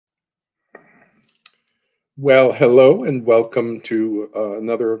Well, hello and welcome to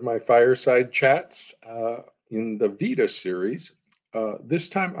another of my fireside chats in the Vita series. This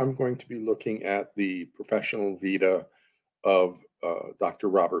time I'm going to be looking at the professional Vita of Dr.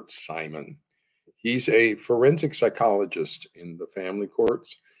 Robert Simon. He's a forensic psychologist in the family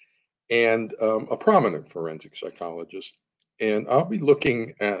courts and a prominent forensic psychologist. And I'll be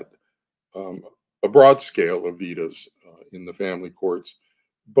looking at um, a broad scale of Vitas in the family courts,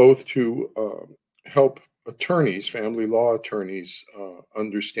 both to help attorneys, family law attorneys,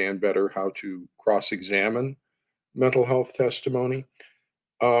 understand better how to cross examine mental health testimony,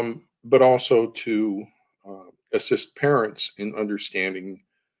 but also to assist parents in understanding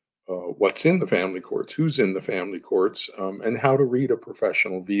what's in the family courts, who's in the family courts, and how to read a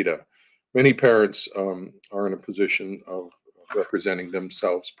professional vita. Many parents are in a position of representing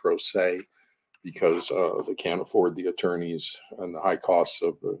themselves pro se because they can't afford the attorneys and the high costs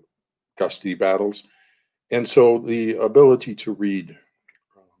of the custody battles. And so the ability to read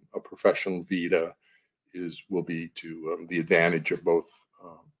a professional vita is will be to the advantage of both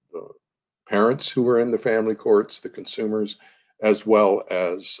the parents who are in the family courts, the consumers, as well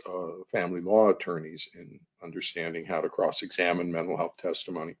as family law attorneys in understanding how to cross-examine mental health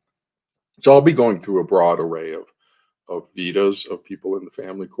testimony. So I'll be going through a broad array of vitas of people in the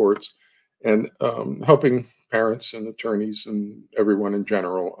family courts and helping parents and attorneys and everyone in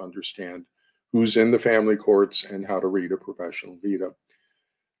general understand who's in the family courts and how to read a professional vita.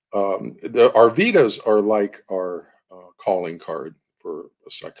 Our vitas are like our calling card for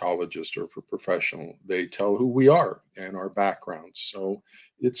a psychologist or for professional. They tell who we are and our backgrounds. So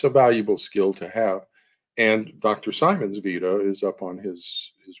it's a valuable skill to have. And Dr. Simon's Vita is up on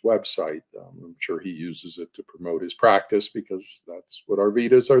his website. I'm sure he uses it to promote his practice because that's what our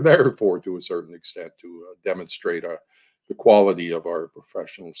Vitas are there for, to a certain extent, to demonstrate the quality of our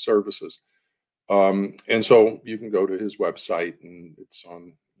professional services. And so you can go to his website, and it's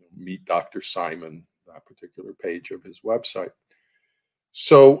on Meet Dr. Simon, that particular page of his website.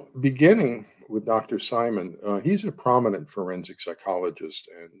 So, beginning with Dr. Simon, he's a prominent forensic psychologist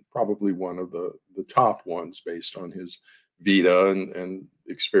and probably one of the top ones based on his vita and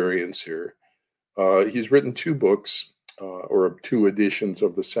experience here. He's written two books or two editions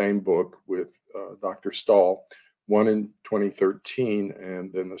of the same book with Dr. Stahl, one in 2013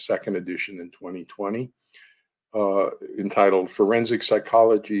 and then the second edition in 2020, uh, entitled Forensic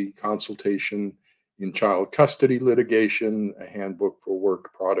Psychology Consultation in Child Custody Litigation, a Handbook for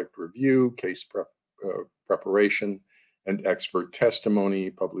Work Product Review, Preparation, and Expert Testimony,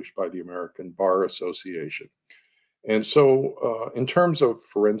 published by the American Bar Association. And so, in terms of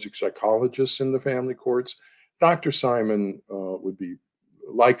forensic psychologists in the family courts, Dr. Simon would be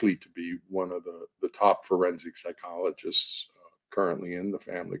likely to be one of the top forensic psychologists currently in the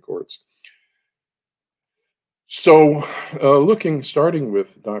family courts. So, starting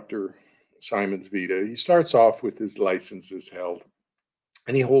with Dr. Simon's Vita, he starts off with his licenses held,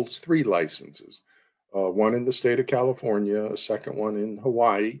 and he holds three licenses, one in the state of California, a second one in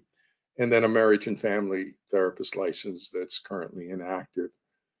Hawaii, and then a marriage and family therapist license that's currently inactive.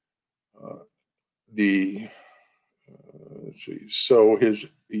 Uh, the let's see, so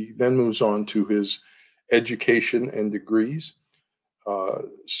he then moves on to his education and degrees.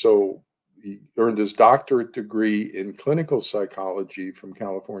 So he earned his doctorate degree in clinical psychology from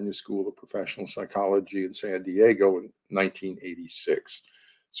California School of Professional Psychology in San Diego in 1986.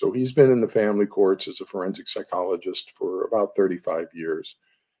 So he's been in the family courts as a forensic psychologist for about 35 years.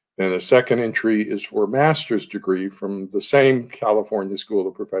 Then the second entry is for a master's degree from the same California School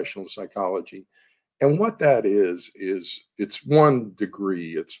of Professional Psychology. And what that is it's one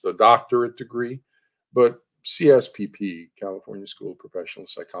degree, it's the doctorate degree, but CSPP, California School of Professional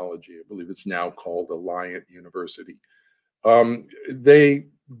Psychology, I believe it's now called Alliant University. They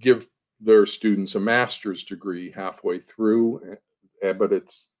give their students a master's degree halfway through, but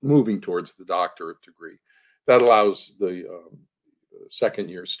it's moving towards the doctorate degree. That allows the second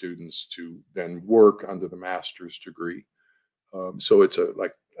year students to then work under the master's degree. So it's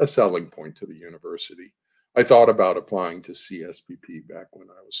like a selling point to the university. I thought about applying to CSPP back when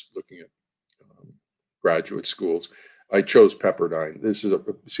I was looking at um, graduate schools. I chose Pepperdine. This is a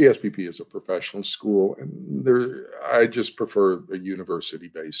CSPP is a professional school, and I just prefer a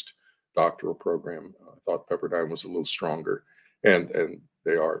university-based doctoral program. I thought Pepperdine was a little stronger, and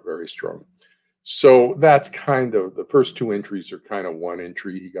they are very strong. So that's kind of the first two entries are kind of one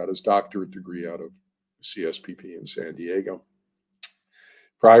entry. He got his doctorate degree out of CSPP in San Diego.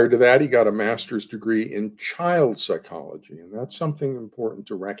 Prior to that, he got a master's degree in child psychology, and that's something important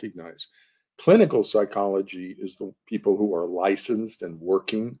to recognize. Clinical psychology is the people who are licensed and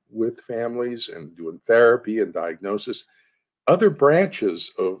working with families and doing therapy and diagnosis. Other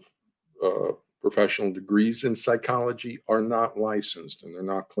branches of uh, professional degrees in psychology are not licensed and they're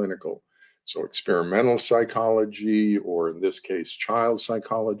not clinical. So, experimental psychology, or in this case, child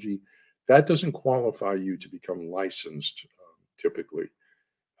psychology, that doesn't qualify you to become licensed typically.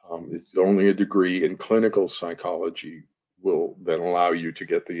 It's only a degree in clinical psychology will then allow you to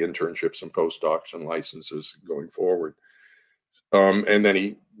get the internships and postdocs and licenses going forward. And then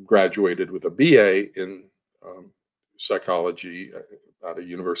he graduated with a BA in psychology out of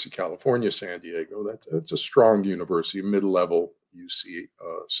University of California, San Diego. That's a strong university, mid-level UC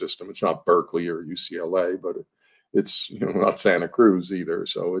system. It's not Berkeley or UCLA, but it's not Santa Cruz either.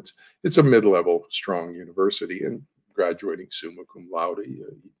 So it's a mid-level strong university. And graduating summa cum laude, he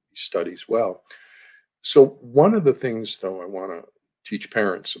studies well. So one of the things, though, I want to teach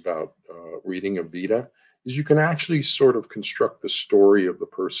parents about reading a Vita is you can actually sort of construct the story of the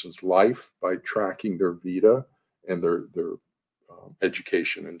person's life by tracking their Vita and their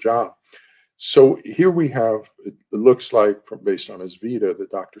education and job. So here we have, it looks like, based on his Vita,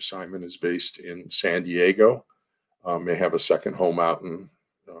 that Dr. Simon is based in San Diego, may have a second home out in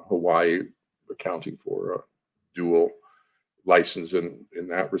Hawaii, accounting for a dual license in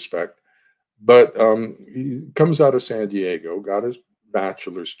that respect. But he comes out of San Diego, got his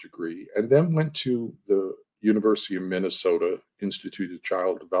bachelor's degree, and then went to the University of Minnesota Institute of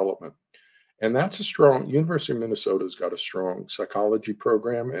Child Development. And that's a strong, University of Minnesota's got a strong psychology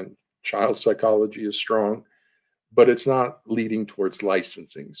program, and child psychology is strong, but it's not leading towards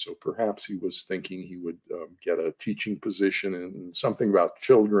licensing. So perhaps he was thinking he would get a teaching position in something about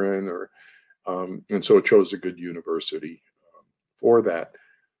children, and so it chose a good university for that.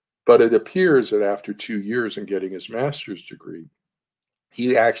 But it appears that after 2 years in getting his master's degree,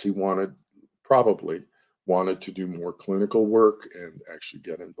 he actually probably wanted to do more clinical work and actually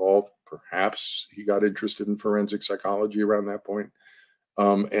get involved. Perhaps he got interested in forensic psychology around that point,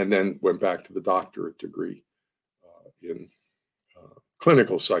 and then went back to the doctorate degree in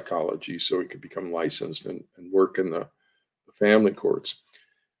clinical psychology so he could become licensed and work in the family courts.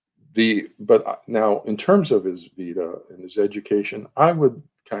 But now, in terms of his Vita and his education, I would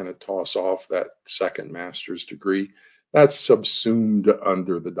kind of toss off that second master's degree. That's subsumed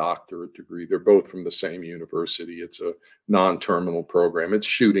under the doctorate degree. They're both from the same university. It's a non-terminal program. It's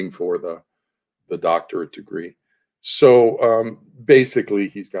shooting for the doctorate degree. So basically,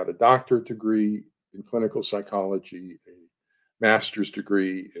 he's got a doctorate degree in clinical psychology, a master's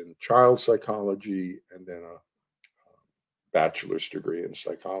degree in child psychology, and then a bachelor's degree in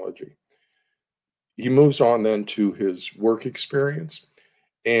psychology. He moves on then to his work experience,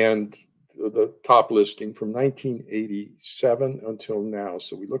 and the top listing from 1987 until now.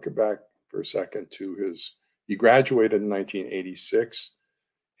 So we look back for a second to he graduated in 1986.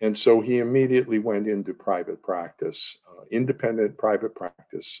 And so he immediately went into private practice, independent private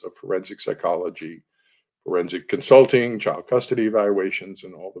practice of forensic psychology, forensic consulting, child custody evaluations,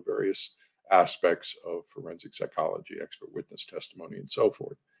 and all the various aspects of forensic psychology, expert witness testimony, and so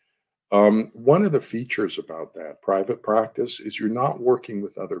forth. One of the features about that private practice is you're not working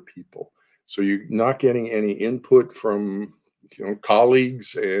with other people. So you're not getting any input from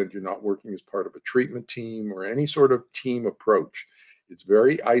colleagues, and you're not working as part of a treatment team or any sort of team approach. It's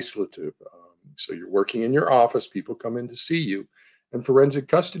very isolative. So you're working in your office, people come in to see you. And forensic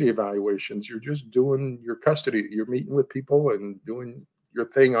custody evaluations, you're just doing your custody, you're meeting with people and doing your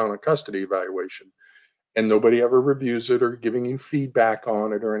thing on a custody evaluation. And nobody ever reviews it or giving you feedback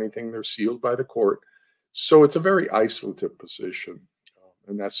on it or anything. They're sealed by the court. So it's a very isolative position.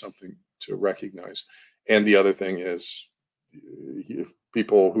 And that's something to recognize. And the other thing is,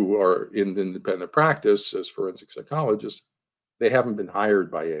 people who are in independent practice as forensic psychologists, they haven't been hired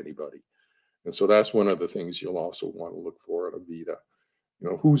by anybody. And so that's one of the things you'll also want to look for at a Vita.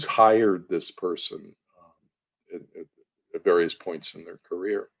 Who's hired this person at various points in their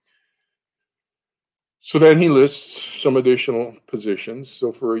career. So then he lists some additional positions.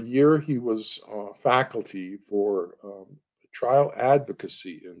 So for a year, he was faculty for the Trial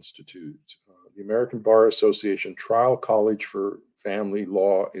Advocacy Institute, the American Bar Association Trial College for Family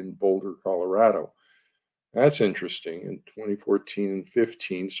Law in Boulder, Colorado. That's interesting, in 2014 and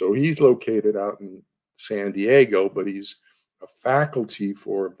 15. So he's located out in San Diego, but he's a faculty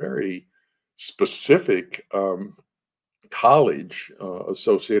for a very specific college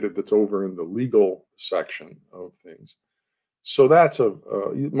associated that's over in the legal section of things. So that's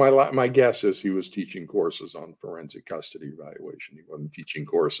my guess is he was teaching courses on forensic custody evaluation. He wasn't teaching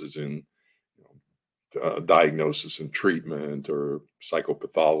courses in diagnosis and treatment or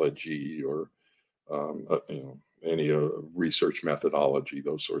psychopathology or any research methodology,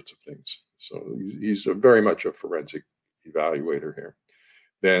 those sorts of things. So he's very much a forensic evaluator here.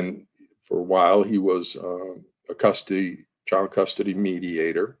 Then for a while he was a child custody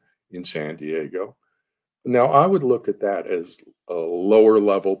mediator in San Diego. Now I would look at that as a lower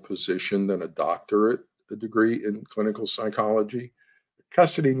level position than a doctorate degree in clinical psychology.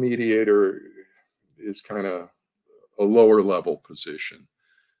 Custody mediator is kind of a lower level position.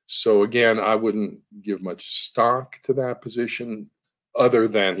 So again, I wouldn't give much stock to that position other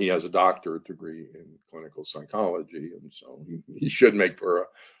than he has a doctorate degree in clinical psychology. And so he should make for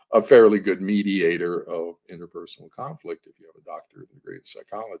a fairly good mediator of interpersonal conflict if you have a doctorate degree in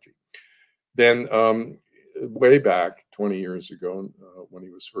psychology. Then way back 20 years ago, when he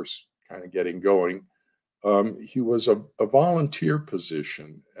was first kind of getting going, he was a volunteer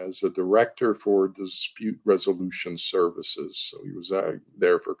position as a director for dispute resolution services. So he was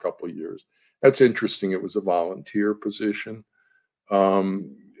there for a couple of years. That's interesting. It was a volunteer position.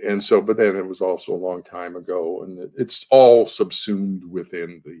 And so, but then it was also a long time ago, and it's all subsumed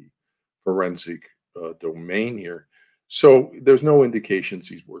within the forensic domain here. So there's no indications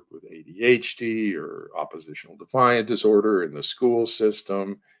he's worked with ADHD or oppositional defiant disorder in the school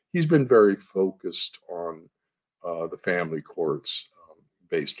system. He's been very focused on the family courts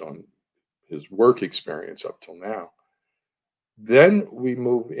based on his work experience up till now. Then we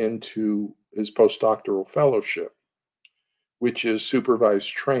move into his postdoctoral fellowship, which is supervised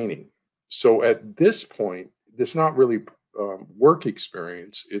training. So at this point, it's not really work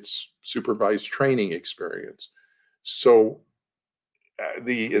experience, it's supervised training experience. So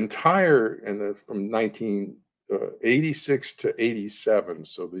the entire, and from 1986 to 87,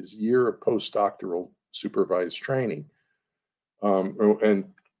 so this year of postdoctoral supervised training. And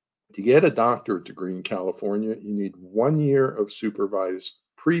to get a doctorate degree in California, you need 1 year of supervised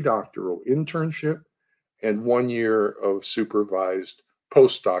pre-doctoral internship and 1 year of supervised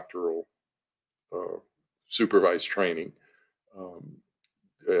postdoctoral supervised training,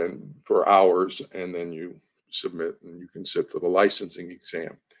 and for hours, and then you submit and you can sit for the licensing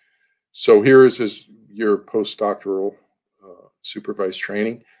exam. So here is his year of postdoctoral supervised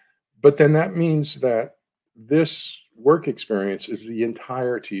training. But then that means that this work experience is the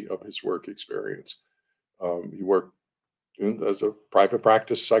entirety of his work experience. He worked as a private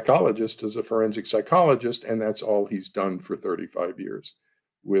practice psychologist, as a forensic psychologist, and that's all he's done for 35 years,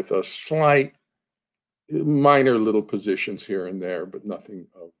 with a slight, minor little positions here and there, but nothing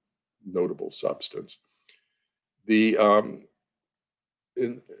of notable substance. The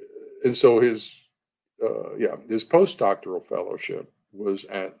and so his postdoctoral fellowship was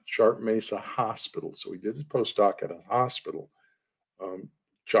at Sharp Mesa Hospital. So he did his postdoc at a hospital,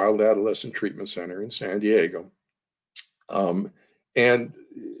 Child Adolescent Treatment Center in San Diego. And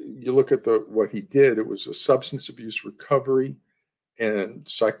you look at what he did, it was a substance abuse recovery and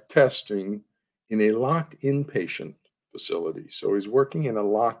psych testing in a locked inpatient facility. So he's working in a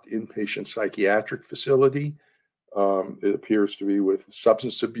locked inpatient psychiatric facility. It appears to be with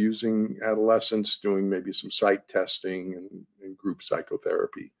substance abusing adolescents, doing maybe some psych testing and group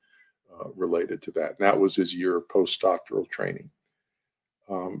psychotherapy related to that. And that was his year of postdoctoral training.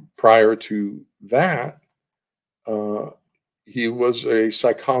 Prior to that, he was a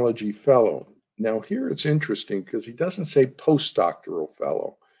psychology fellow. Now, here it's interesting because he doesn't say postdoctoral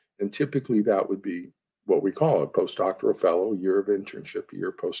fellow. And typically that would be what we call a postdoctoral fellow, year of internship, year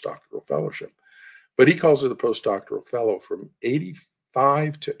of postdoctoral fellowship. But he calls it a postdoctoral fellow from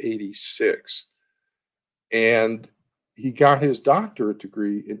 85 to 86. And he got his doctorate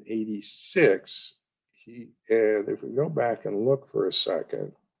degree in 86. And if we go back and look for a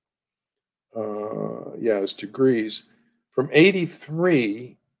second, his degrees from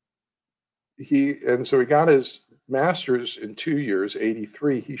 83, so he got his master's in 2 years,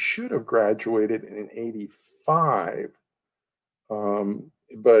 83. He should have graduated in 85,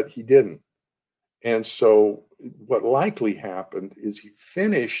 but he didn't. And so what likely happened is he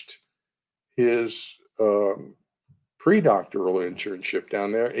finished his pre-doctoral internship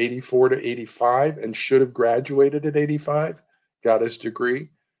down there, 84 to 85, and should have graduated at 85, got his degree.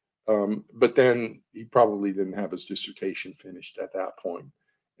 But then he probably didn't have his dissertation finished at that point.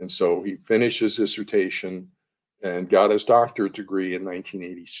 And so he finished his dissertation and got his doctorate degree in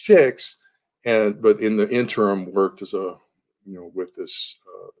 1986. But in the interim worked as with this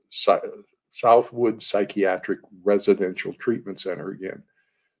Southwood Psychiatric Residential Treatment Center again.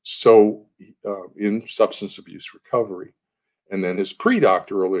 So in substance abuse recovery. And then his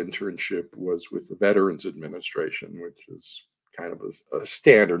pre-doctoral internship was with the Veterans Administration, which is kind of a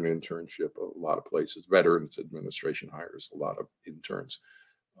standard internship. A lot of places, Veterans Administration hires a lot of interns.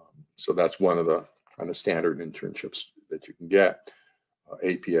 So that's one of the kind of standard internships that you can get,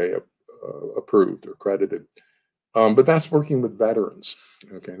 APA approved or accredited. But that's working with veterans.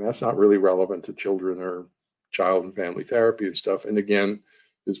 Okay, and that's not really relevant to children or child and family therapy and stuff. And again,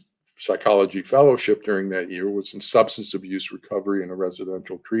 his psychology fellowship during that year was in substance abuse recovery in a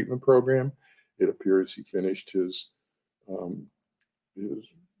residential treatment program. It appears he finished um, his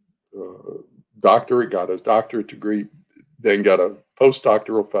doctorate, got his doctorate degree, then got a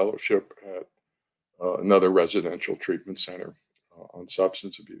postdoctoral fellowship at another residential treatment center on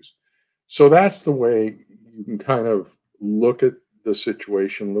substance abuse. So that's the way you can kind of look at the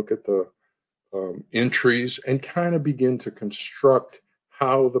situation, look at the entries, and kind of begin to construct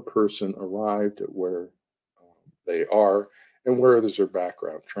how the person arrived at where they are and where there's their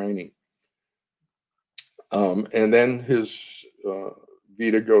background training. And then his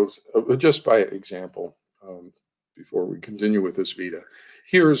Vita goes, just by example, before we continue with this Vita,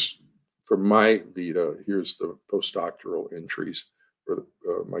 here's for my Vita, here's the postdoctoral entries for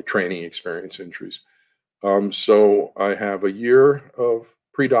my training experience entries. So I have a year of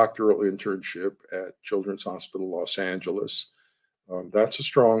predoctoral internship at Children's Hospital Los Angeles. That's a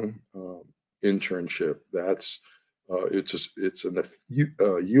strong internship. That's it's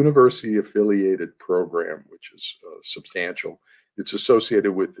a university affiliated program, which is substantial. It's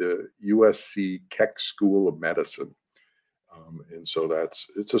associated with the USC Keck School of Medicine, and so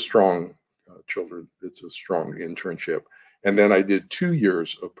it's a strong it's a strong internship. And then I did 2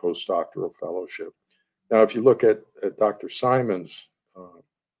 years of postdoctoral fellowship. Now, if you look at Dr. Simon's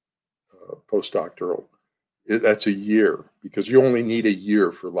postdoctoral, that's a year because you only need a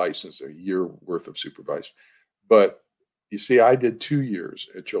year for license, a year worth of supervised. But you see, I did 2 years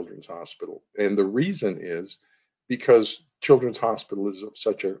at Children's Hospital. And the reason is because Children's Hospital is of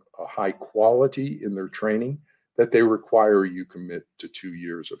such a high quality in their training that they require you commit to 2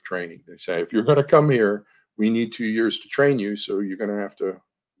 years of training. They say, if you're going to come here, we need 2 years to train you. So you're going to have to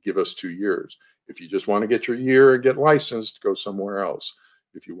give us 2 years. If you just want to get your year and get licensed, go somewhere else.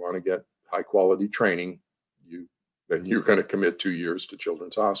 If you want to get high quality training, then you're going to commit 2 years to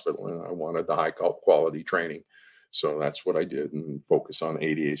Children's Hospital. And I wanted the high quality training. So that's what I did and focus on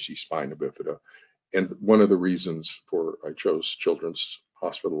ADHD spina bifida. And one of the reasons for I chose Children's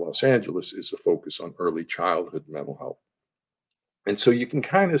Hospital Los Angeles is the focus on early childhood mental health. And so you can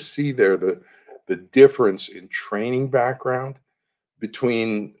kind of see there the difference in training background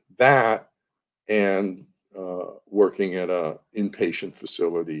between that and working at a inpatient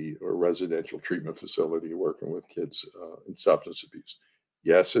facility or residential treatment facility, working with kids in substance abuse.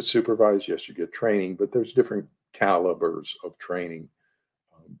 Yes, it's supervised. Yes, you get training, but there's different calibers of training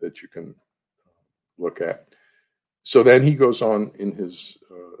that you can look at. So then he goes on in his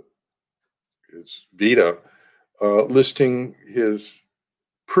Vita, listing his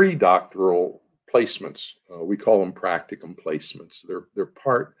pre-doctoral placements. We call them practicum placements. They're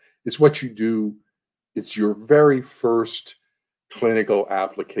part. It's what you do. It's your very first clinical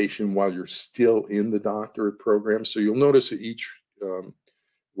application while you're still in the doctorate program. So you'll notice that each,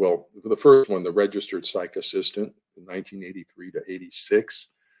 well, the first one, the registered psych assistant, in 1983 to 86.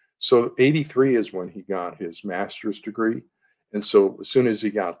 So 83 is when he got his master's degree. And so as soon as he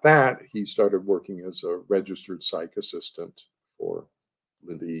got that, he started working as a registered psych assistant for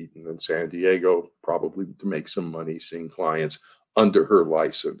Linda Eaton in San Diego, probably to make some money seeing clients under her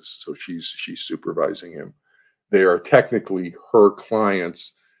license. So she's supervising him. They are technically her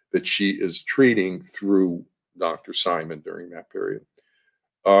clients that she is treating through Dr. Simon during that period.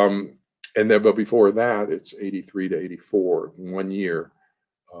 And then, but before that, it's 83 to 84, 1 year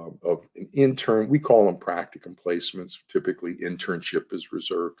of an intern. We call them practicum placements. Typically, internship is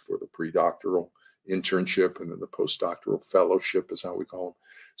reserved for the pre-doctoral internship, and then the postdoctoral fellowship is how we call them.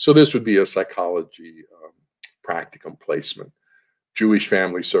 So this would be a psychology practicum placement. Jewish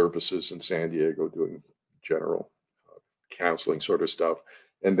Family Services in San Diego doing general counseling sort of stuff.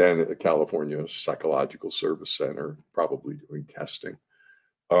 And then at the California Psychological Service Center, probably doing testing.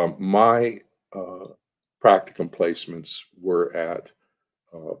 My practicum placements were at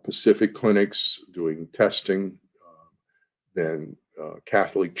Pacific Clinics doing testing, then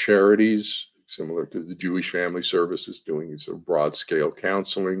Catholic Charities, similar to the Jewish Family Services, doing some broad scale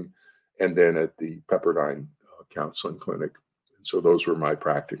counseling, and then at the Pepperdine Counseling Clinic. And so those were my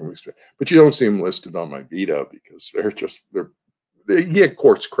practicum experience. But you don't see them listed on my Vita because they get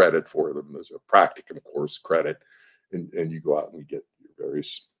course credit for them. There's a practicum course credit, and you go out and you get your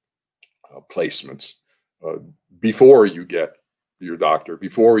various placements before you get your doctor,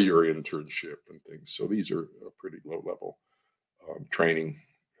 before your internship and things. So these are pretty low level training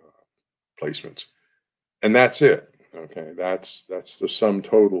placements. And that's it. Okay, that's the sum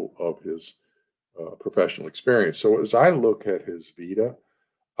total of his professional experience. So as I look at his Vita,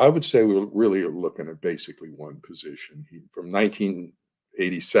 I would say we really are looking at basically one position. From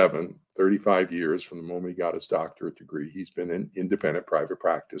 1987, 35 years from the moment he got his doctorate degree, he's been in independent private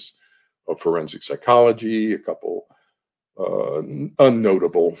practice of forensic psychology, a couple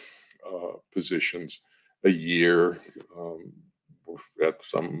unnotable positions a year at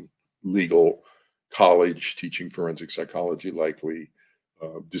some legal college teaching forensic psychology, likely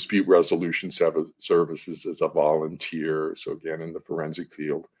dispute resolution services as a volunteer. So again, in the forensic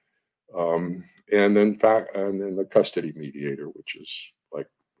field, and then the custody mediator, which is like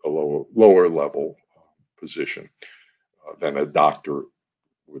a lower level position than a doctor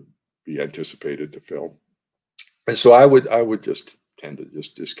would be anticipated to fill. And so I would just tend to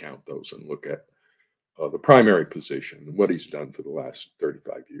just discount those and look at the primary position. What he's done for the last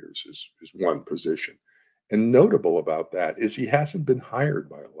 35 years is one position. And notable about that is he hasn't been hired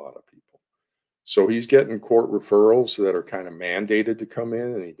by a lot of people. So he's getting court referrals that are kind of mandated to come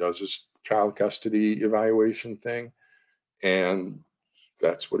in, and he does his child custody evaluation thing. And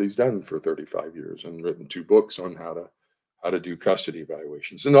that's what he's done for 35 years and written two books on how to do custody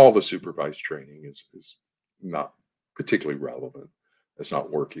evaluations. And all the supervised training is not particularly relevant. That's not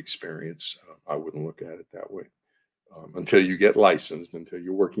work experience. I wouldn't look at it that way until you get licensed, until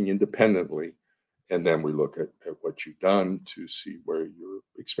you're working independently. And then we look at what you've done to see where you're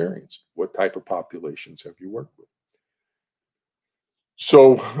experienced. What type of populations have you worked with?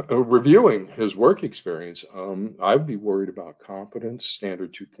 So, reviewing his work experience, I'd be worried about competence,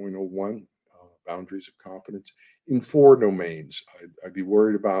 standard 2.01, boundaries of competence in four domains. I'd be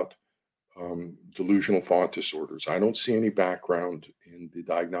worried about delusional thought disorders. I don't see any background in the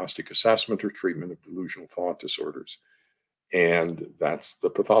diagnostic assessment or treatment of delusional thought disorders. And that's the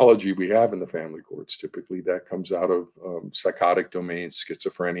pathology we have in the family courts. Typically, that comes out of psychotic domains,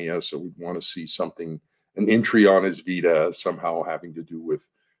 schizophrenia. So we'd want to see something, an entry on his Vita somehow having to do with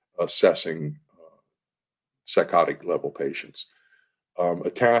assessing psychotic level patients.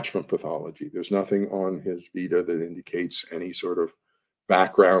 Attachment pathology. There's nothing on his Vita that indicates any sort of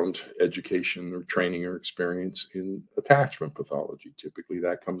background, education, or training or experience in attachment pathology. Typically,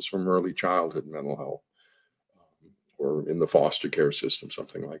 that comes from early childhood mental health or in the foster care system,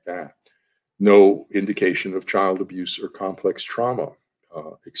 something like that. No indication of child abuse or complex trauma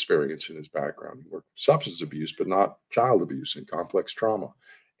experience in his background. He worked substance abuse, but not child abuse and complex trauma.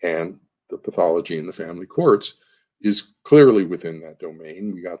 And the pathology in the family courts is clearly within that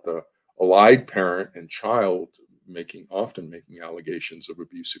domain. We got the allied parent and child often making allegations of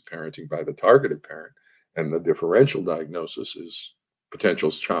abusive parenting by the targeted parent. And the differential diagnosis is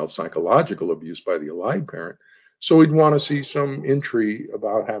potential child psychological abuse by the allied parent. So we'd want to see some entry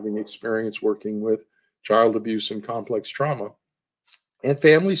about having experience working with child abuse and complex trauma and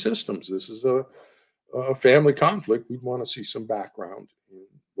family systems. This is a family conflict. We'd want to see some background in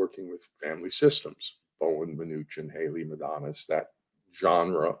working with family systems. Bowen, Minuchin, Haley, Madonis, that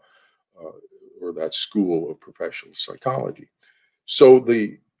genre or that school of professional psychology. So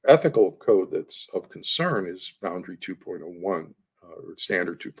the ethical code that's of concern is boundary 2.01 or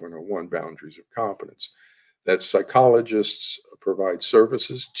standard 2.01, boundaries of competence, that psychologists provide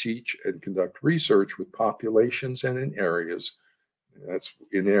services, teach, and conduct research with populations and that's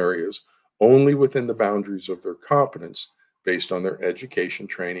in areas only within the boundaries of their competence based on their education,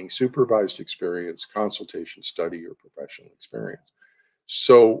 training, supervised experience, consultation, study, or professional experience.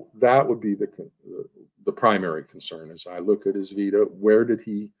 So that would be the primary concern as I look at his Vita. Where did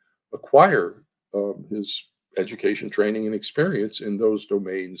he acquire his education, training, and experience in those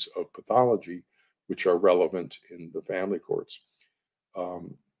domains of pathology which are relevant in the family courts?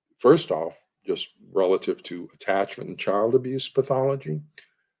 First off, just relative to attachment and child abuse pathology,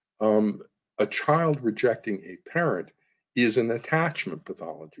 a child rejecting a parent is an attachment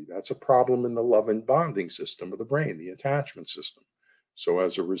pathology. That's a problem in the love and bonding system of the brain, the attachment system. So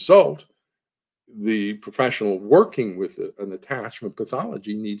as a result, the professional working with an attachment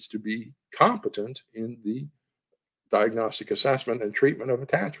pathology needs to be competent in the diagnostic assessment and treatment of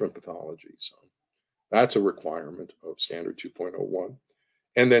attachment pathology. So that's a requirement of standard 2.01.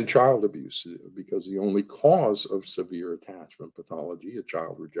 And then child abuse, because the only cause of severe attachment pathology, a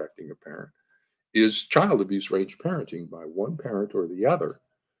child rejecting a parent, is child abuse range parenting by one parent or the other.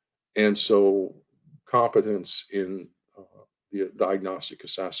 And so competence in the diagnostic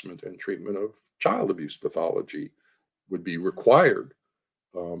assessment and treatment of child abuse pathology would be required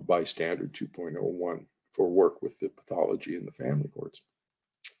by standard 2.01 for work with the pathology in the family courts.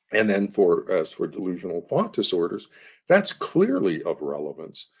 And then as for delusional thought disorders, that's clearly of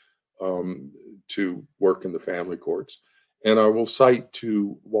relevance um, to work in the family courts. And I will cite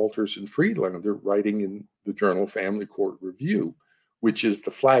to Walters and Friedlander writing in the journal Family Court Review, which is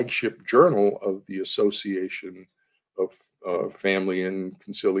the flagship journal of the Association of Family and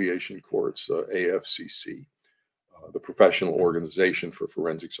Conciliation Courts, AFCC, the professional organization for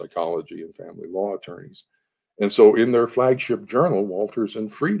forensic psychology and family law attorneys. And so in their flagship journal, Walters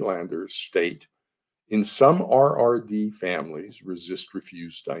and Friedlander state, in some RRD families, resist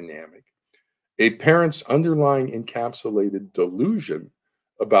refuse dynamic, a parent's underlying encapsulated delusion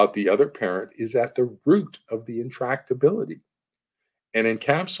about the other parent is at the root of the intractability. An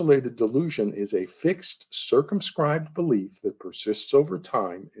encapsulated delusion is a fixed, circumscribed belief that persists over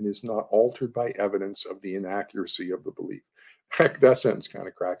time and is not altered by evidence of the inaccuracy of the belief. Heck, that sentence kind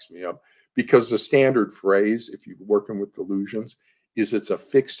of cracks me up because the standard phrase, if you're working with delusions, is it's a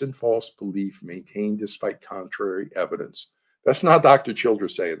fixed and false belief maintained despite contrary evidence. That's not Dr.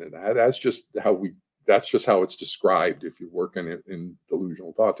 Childress saying that. That's just how it's described if you're working in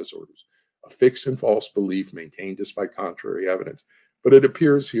delusional thought disorders. A fixed and false belief maintained despite contrary evidence. But it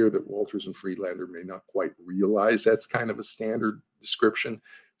appears here that Walters and Friedlander may not quite realize that's kind of a standard description.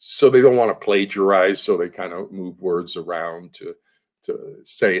 So they don't want to plagiarize, so they kind of move words around to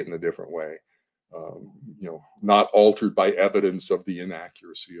say it in a different way. Not altered by evidence of the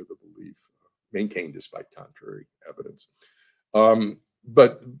inaccuracy of the belief, maintained despite contrary evidence.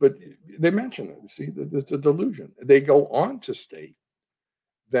 But they mention it. See, it's a delusion. They go on to state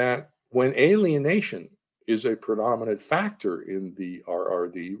that when alienation is a predominant factor in the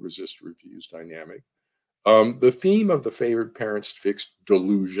RRD, resist refuse dynamic, the theme of the favored parent's fixed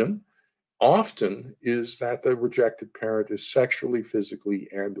delusion often is that the rejected parent is sexually, physically,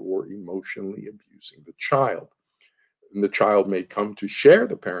 and or emotionally abusing the child. And the child may come to share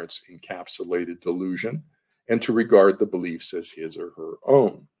the parent's encapsulated delusion and to regard the beliefs as his or her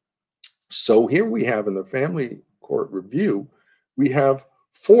own. So here we have in the Family Court Review, we have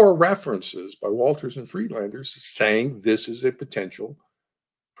 4 references by Walters and Friedlander saying this is a potential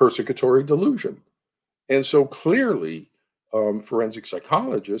persecutory delusion. And so clearly, forensic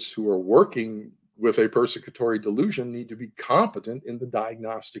psychologists who are working with a persecutory delusion need to be competent in the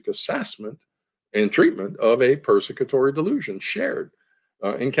diagnostic assessment and treatment of a persecutory delusion,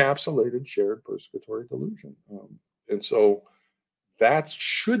 encapsulated, shared persecutory delusion. And so that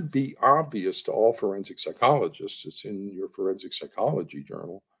should be obvious to all forensic psychologists. It's in your forensic psychology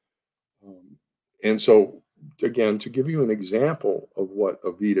journal. And so, again, to give you an example of what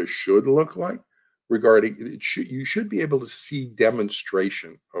a Vita should look like, you should be able to see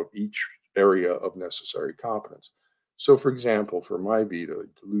demonstration of each area of necessary competence. So, for example, for my Vita,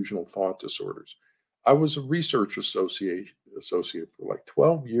 delusional thought disorders, I was a research associate for like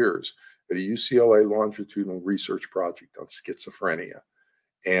 12 years at a UCLA longitudinal research project on schizophrenia.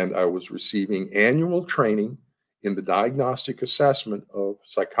 And I was receiving annual training in the diagnostic assessment of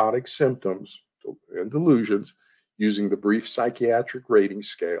psychotic symptoms and delusions using the brief psychiatric rating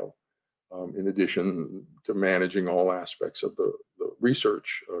scale, in addition to managing all aspects of the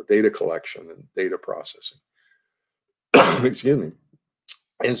research, data collection, and data processing. Excuse me.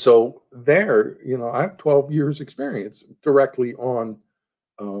 And so there, I have 12 years experience directly on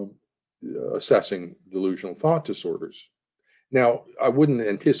um, assessing delusional thought disorders. Now, I wouldn't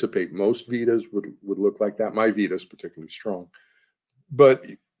anticipate most Vitas would look like that. My Vita is particularly strong. But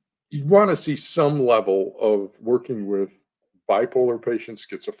you want to see some level of working with bipolar patients,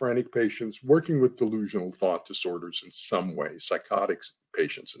 schizophrenic patients, working with delusional thought disorders in some way, psychotic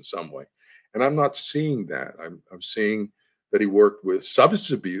patients in some way. And I'm not seeing that. I'm seeing that he worked with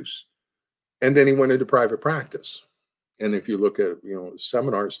substance abuse, and then he went into private practice. And if you look at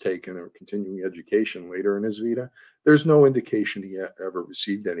seminars taken or continuing education later in his Vita, there's no indication he ever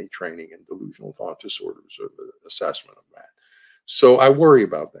received any training in delusional thought disorders or the assessment of that. So I worry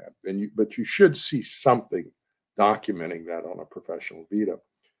about that. But you should see something documenting that on a professional Vita.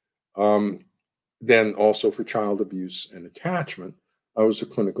 Then also for child abuse and attachment, I was a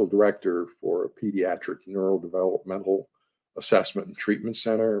clinical director for a pediatric neurodevelopmental assessment and treatment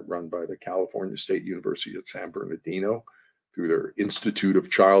center run by the California State University at San Bernardino through their Institute of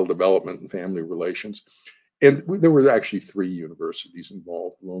Child Development and Family Relations. And there were actually 3 universities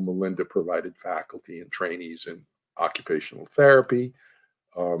involved. Loma Linda provided faculty and trainees in occupational therapy.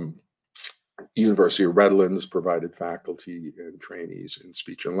 University of Redlands provided faculty and trainees in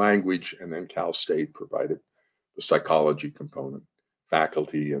speech and language. And then Cal State provided the psychology component,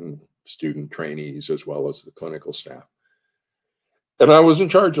 faculty and student trainees, as well as the clinical staff. And I was in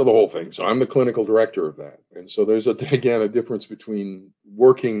charge of the whole thing. So I'm the clinical director of that. And so there's again a difference between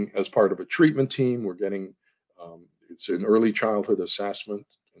working as part of a treatment team. We're getting it's an early childhood assessment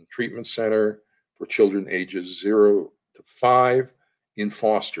and treatment center for children ages 0 to 5 in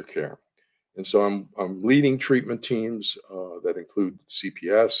foster care. And so I'm leading treatment teams that include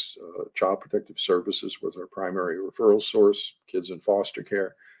CPS, Child Protective Services was our primary referral source, kids in foster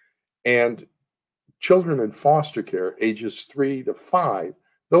care, and children in foster care, ages 3 to 5.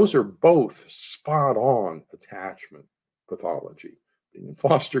 Those are both spot on attachment pathology, being in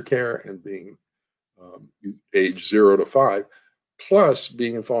foster care and being age 0 to 5. Plus,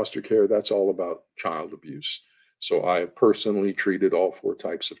 being in foster care, that's all about child abuse. So I have personally treated all 4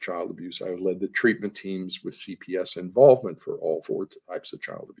 types of child abuse. I have led the treatment teams with CPS involvement for all 4 types of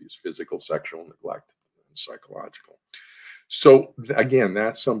child abuse: physical, sexual, neglect, and psychological. So again,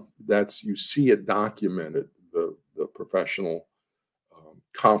 that's you see it documented, the professional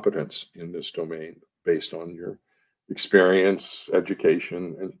competence in this domain based on your experience,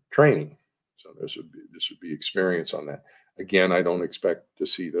 education, and training. So this would be experience on that. Again, I don't expect to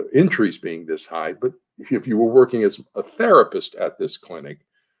see the entries being this high, but if you were working as a therapist at this clinic,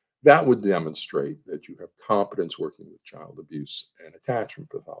 that would demonstrate that you have competence working with child abuse and attachment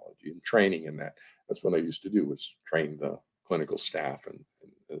pathology and training in that. That's what I used to do, was train the clinical staff and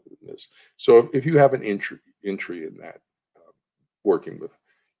this. So if you have an entry in that, working with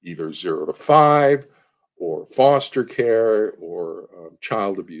either 0 to 5 or foster care or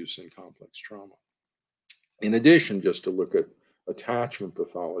child abuse and complex trauma. In addition, just to look at attachment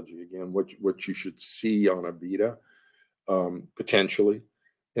pathology again, what you should see on a Vita potentially.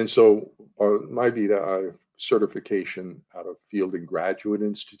 And so my Vita, I have certification out of Fielding Graduate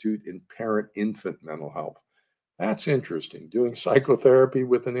Institute in parent-infant mental health. That's interesting. Doing psychotherapy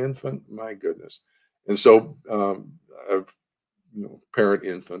with an infant, my goodness. And so I've,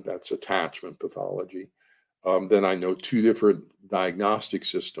 parent-infant, that's attachment pathology. Then I know 2 different diagnostic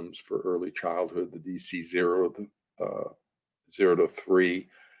systems for early childhood: the DC 0 to 3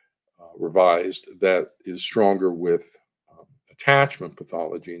 revised, that is stronger with attachment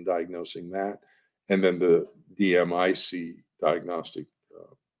pathology and diagnosing that, and then the DMIC diagnostic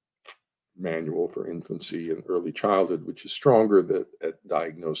manual for infancy and early childhood, which is stronger at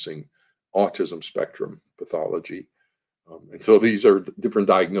diagnosing autism spectrum pathology. And so these are different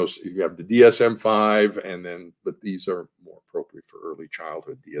diagnoses. You have the DSM-5, but these are more appropriate for early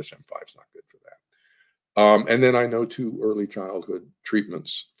childhood. DSM-5 is not good for that. And then I know 2 early childhood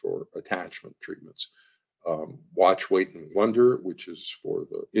treatments for attachment treatments: Watch, Wait, and Wonder, which is for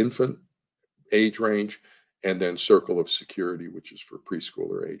the infant age range, and then Circle of Security, which is for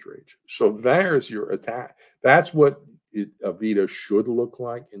preschooler age range. So there's your attack. That's what a Vita should look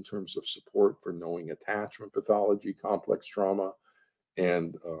like in terms of support for knowing attachment pathology, complex trauma,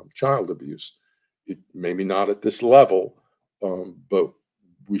 and child abuse. It maybe not at this level, but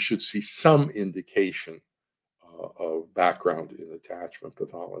we should see some indication of background in attachment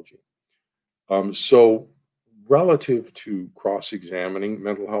pathology. So relative to cross-examining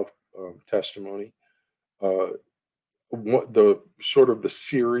mental health testimony, what the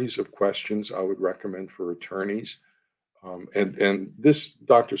series of questions I would recommend for attorneys, and this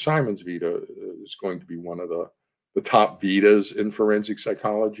Dr. Simon's Vita is going to be one of the top Vitas in forensic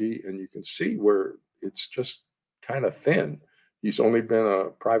psychology, and you can see where it's just kind of thin. He's only been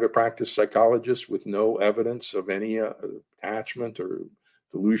a private practice psychologist with no evidence of any attachment or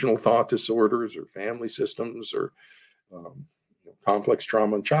delusional thought disorders or family systems or complex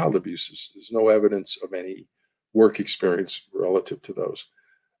trauma and child abuse. There's no evidence of any work experience relative to those.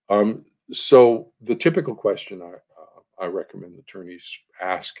 So the typical question I recommend attorneys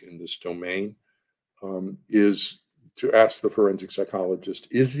ask in this domain is to ask the forensic psychologist,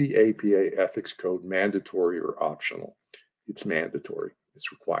 is the APA ethics code mandatory or optional? It's mandatory.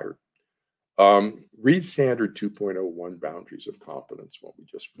 It's required. Read standard 2.01 boundaries of competence, what we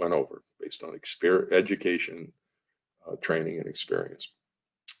just went over, based on education, training, and experience.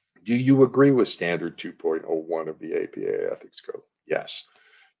 Do you agree with standard 2.01 of the APA ethics code? Yes.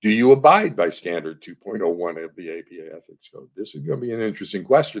 Do you abide by standard 2.01 of the APA ethics code? This is going to be an interesting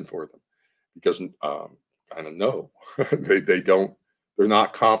question for them, because kind of no, they're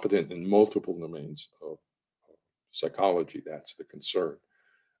not competent in multiple domains of psychology. That's the concern.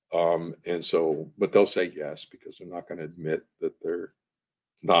 And so, but they'll say yes, because they're not going to admit that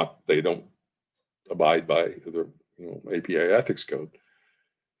they don't abide by the APA ethics code.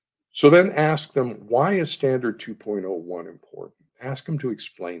 So then ask them, why is standard 2.01 important? Ask them to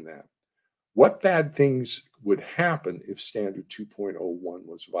explain that. What bad things would happen if standard 2.01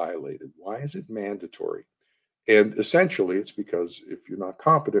 was violated? Why is it mandatory? And essentially, it's because if you're not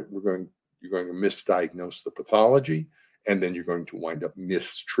competent, you're going to misdiagnose the pathology, and then you're going to wind up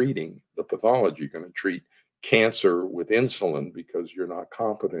mistreating the pathology. You're going to treat cancer with insulin because you're not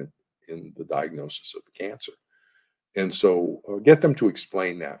competent in the diagnosis of the cancer. And so get them to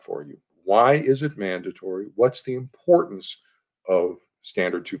explain that for you. Why is it mandatory? What's the importance of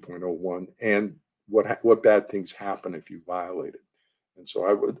Standard 2.01? And what bad things happen if you violate it? And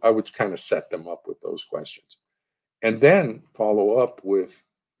so I would kind of set them up with those questions. And then follow up with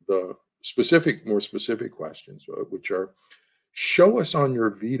the more specific questions, which are: show us on your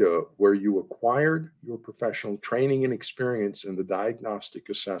Vita where you acquired your professional training and experience in the diagnostic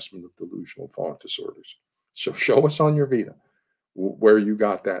assessment of delusional thought disorders. So show us on your Vita where you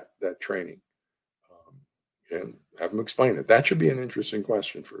got that training, and have them explain it. That should be an interesting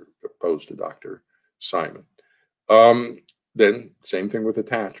question for posed to Dr. Simon. Then same thing with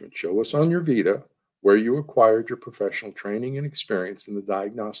attachment. Show us on your Vita where you acquired your professional training and experience in the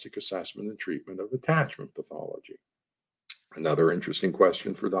diagnostic assessment and treatment of attachment pathology. Another interesting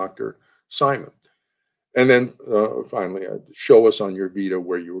question for Dr. Simon. And then finally, show us on your Vita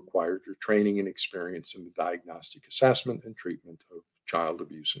where you acquired your training and experience in the diagnostic assessment and treatment of child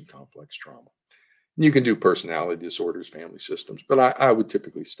abuse and complex trauma. And you can do personality disorders, family systems, but I would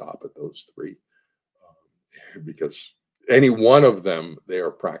typically stop at those three, because any one of them, they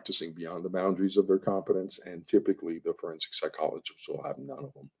are practicing beyond the boundaries of their competence, and typically the forensic psychologists will have none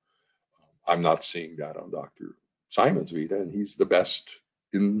of them. I'm not seeing that on Dr. Simon's Vita, and he's the best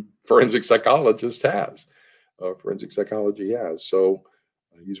in forensic psychologist has. Forensic psychology has. So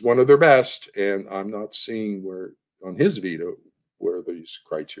he's one of their best, and I'm not seeing where on his Vita where these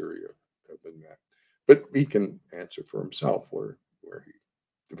criteria have been met. But he can answer for himself where he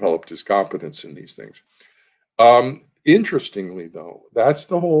developed his competence in these things. Interestingly, though, that's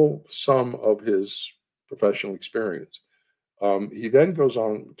the whole sum of his professional experience. He then goes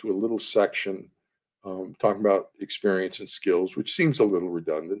on to a little section talking about experience and skills, which seems a little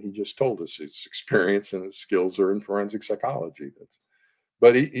redundant. He just told us his experience and his skills are in forensic psychology.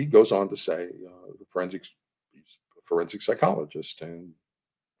 But he goes on to say he's a forensic psychologist, and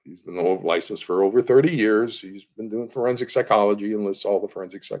he's been licensed for over 30 years. He's been doing forensic psychology and lists all the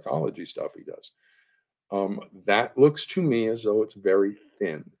forensic psychology stuff he does. That looks to me as though it's very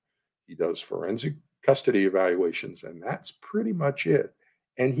thin. He does forensic custody evaluations, and that's pretty much it.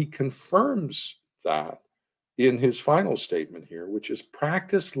 And he confirms that in his final statement here, which is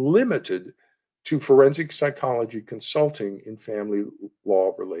practice limited to forensic psychology consulting in family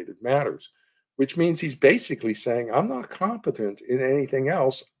law related matters, which means he's basically saying, I'm not competent in anything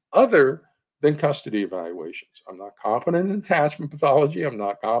else other than custody evaluations. I'm not competent in attachment pathology. I'm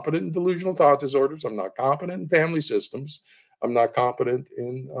not competent in delusional thought disorders. I'm not competent in family systems. I'm not competent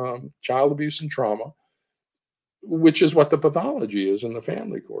in child abuse and trauma, which is what the pathology is in the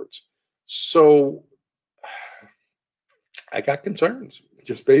family courts. So I got concerns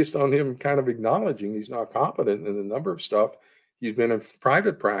just based on him kind of acknowledging he's not competent in a number of stuff. He's been in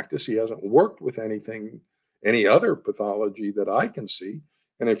private practice. He hasn't worked with any other pathology that I can see.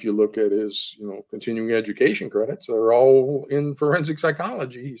 And if you look at his, continuing education credits, they're all in forensic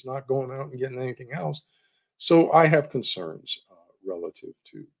psychology. He's not going out and getting anything else. So I have concerns relative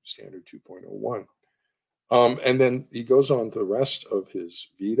to Standard 2.01. And then he goes on to the rest of his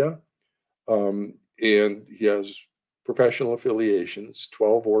Vita, and he has professional affiliations,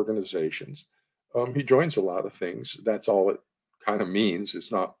 12 organizations. He joins a lot of things. That's all it kind of means.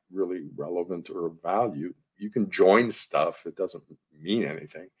 It's not really relevant or of value. You can join stuff. It doesn't mean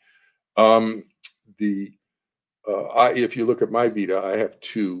anything. If you look at my Vita, I have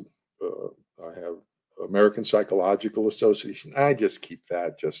two. I have American Psychological Association. I just keep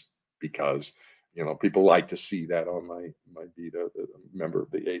that just because, people like to see that on my Vita, a member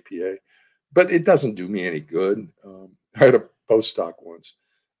of the APA. But it doesn't do me any good. I had a postdoc once.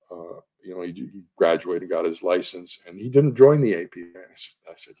 He graduated, got his license, and he didn't join the APA.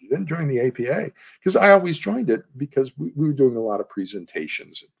 I said, you didn't join the APA? Because I always joined it because we were doing a lot of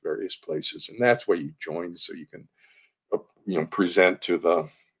presentations at various places, and that's why you join, so you can, present to the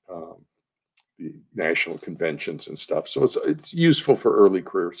national conventions and stuff. So it's useful for early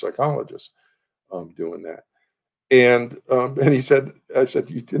career psychologists doing that. And he said, I said,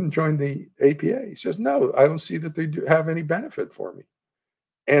 you didn't join the APA? He says, no, I don't see that they do have any benefit for me.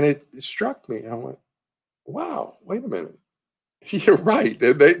 And it struck me. I went, wow, wait a minute. You're right.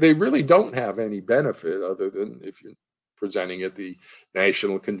 They really don't have any benefit other than if you're presenting at the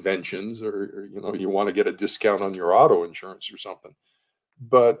national conventions or you want to get a discount on your auto insurance or something.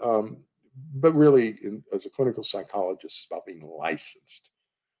 But really, as a clinical psychologist, it's about being licensed.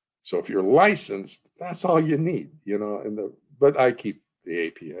 So if you're licensed, that's all you need, but I keep the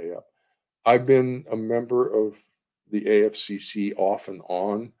APA up. I've been a member of the AFCC off and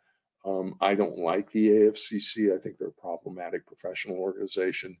on. I don't like the AFCC. I think they're a problematic professional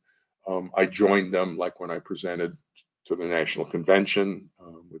organization. I joined them like when I presented to the national convention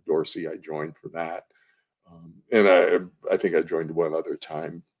with Dorsey. I joined for that, and I think I joined one other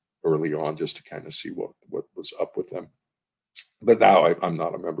time early on just to kind of see what was up with them. But now I'm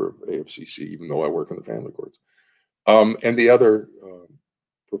not a member of AFCC, even though I work in the family courts. And the other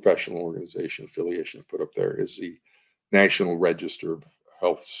professional organization affiliation put up there is the National Register of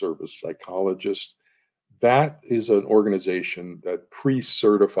Health Service Psychologists. That is an organization that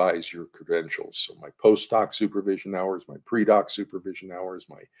pre-certifies your credentials. So my postdoc supervision hours, my pre-doc supervision hours,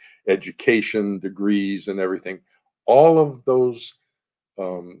 my education degrees and everything, all of those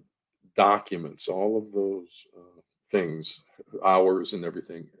documents, all of those things, hours and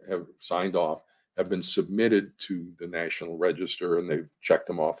everything have signed off, have been submitted to the National Register, and they've checked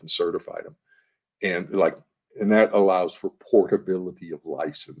them off and certified them. And that allows for portability of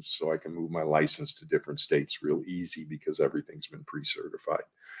license. So I can move my license to different states real easy because everything's been pre-certified.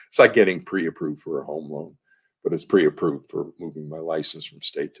 It's like getting pre-approved for a home loan, but it's pre-approved for moving my license from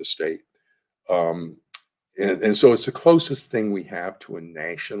state to state. And so it's the closest thing we have to a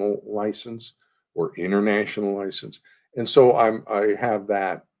national license or international license. And so I have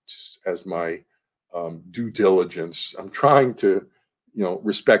that as my due diligence. I'm trying to,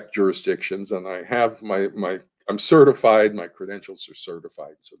 respect jurisdictions, and I have I'm certified. My credentials are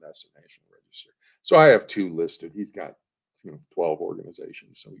certified, so that's the National Register. So I have two listed. He's got 12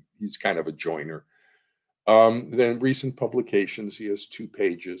 organizations, so he's kind of a joiner. Then recent publications, he has 2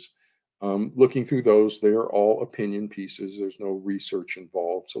 pages. Looking through those, they are all opinion pieces. There's no research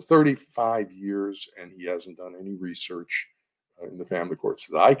involved. So 35 years, and he hasn't done any research in the family courts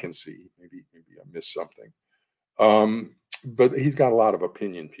that I can see. Maybe I missed something. But he's got a lot of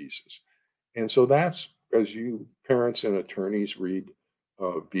opinion pieces. And so that's, as you parents and attorneys read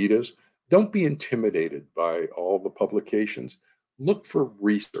Vita's, don't be intimidated by all the publications. Look for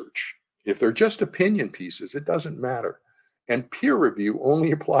research. If they're just opinion pieces, it doesn't matter. And peer review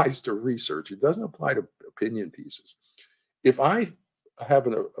only applies to research. It doesn't apply to opinion pieces. If I have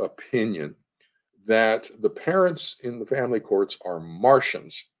an opinion that the parents in the family courts are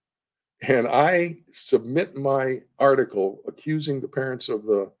Martians, and I submit my article accusing the parents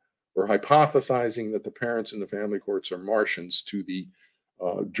or hypothesizing that the parents in the family courts are Martians to the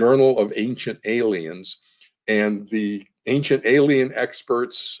Journal of Ancient Aliens, and the ancient alien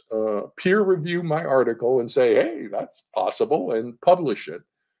experts peer review my article and say, hey, that's possible, and publish it.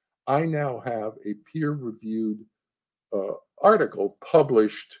 I now have a peer reviewed article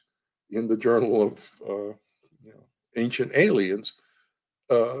published in the Journal of Ancient Aliens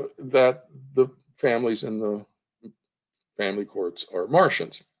that the families in the family courts are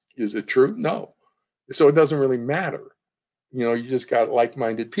Martians. Is it true? No. So it doesn't really matter. You just got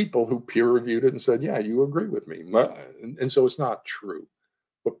like-minded people who peer reviewed it and said, yeah, you agree with me. And so it's not true.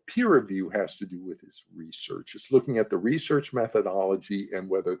 But peer review has to do with its research. It's looking at the research methodology and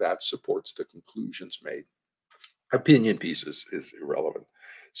whether that supports the conclusions made. Opinion pieces is irrelevant.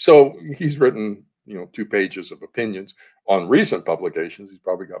 So he's written, 2 pages of opinions on recent publications. He's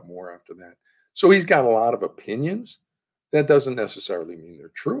probably got more after that. So he's got a lot of opinions. That doesn't necessarily mean they're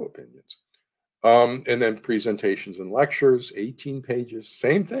true opinions. And then presentations and lectures, 18 pages,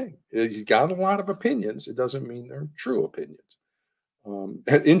 same thing. He's got a lot of opinions. It doesn't mean they're true opinions.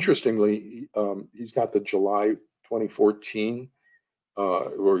 And interestingly, he's got the July 2014,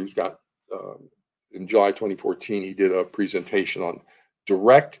 where he's got, in July 2014, he did a presentation on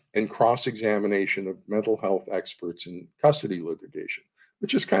direct and cross-examination of mental health experts in custody litigation,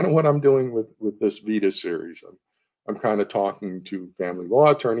 which is kind of what I'm doing with this Vitae series. I'm kind of talking to family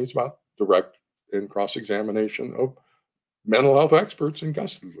law attorneys about direct and cross-examination of mental health experts in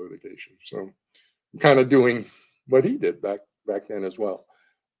custody litigation. So I'm kind of doing what he did back then as well.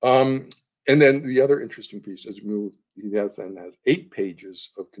 And then the other interesting piece is he has 8 pages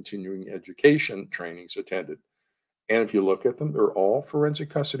of continuing education trainings attended. And if you look at them, they're all forensic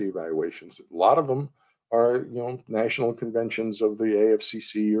custody evaluations. A lot of them are, national conventions of the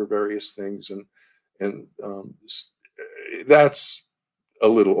AFCC or various things. And that's a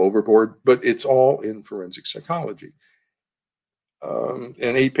little overboard, but it's all in forensic psychology. And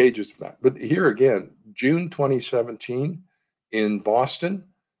 8 pages of that. But here again, June 2017 in Boston,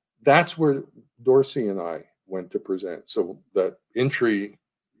 that's where Dorsey and I went to present. So that entry,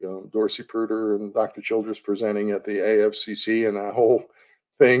 Dorsey Pruder and Dr. Childress presenting at the AFCC and that whole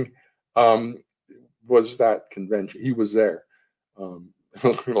thing was that convention. He was there.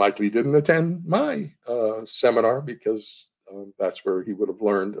 likely didn't attend my seminar because that's where he would have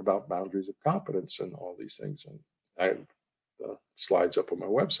learned about boundaries of competence and all these things. And I have slides up on my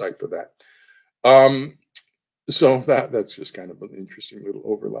website for that. Um, so that's just kind of an interesting little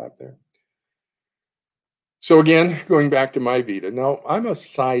overlap there. So again, going back to my Vita. Now I'm a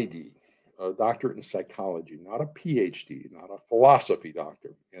PsyD, a doctorate in psychology, not a PhD, not a philosophy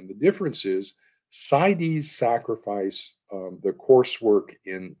doctor. And the difference is PsyDs sacrifice the coursework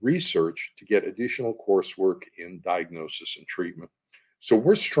in research to get additional coursework in diagnosis and treatment. So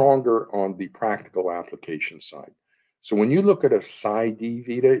we're stronger on the practical application side. So when you look at a PsyD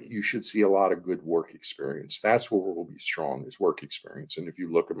Vita, you should see a lot of good work experience. That's where we'll be strong, is work experience. And if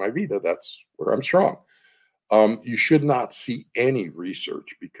you look at my Vita, that's where I'm strong. You should not see any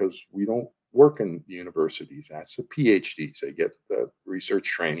research because we don't work in universities. That's the PhDs. They get the research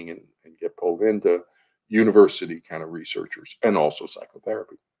training and get pulled into university kind of researchers and also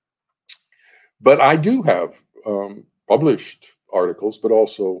psychotherapy. But I do have published articles, but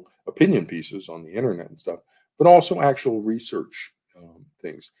also opinion pieces on the internet and stuff, but also actual research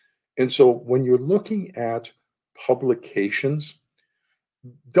things. And so when you're looking at publications,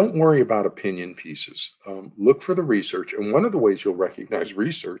 don't worry about opinion pieces. Look for the research. And one of the ways you'll recognize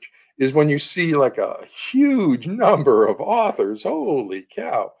research is when you see like a huge number of authors. Holy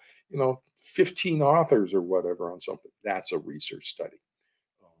cow, 15 authors or whatever on something. That's a research study.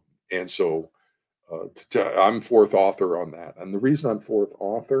 And so I'm fourth author on that. And the reason I'm fourth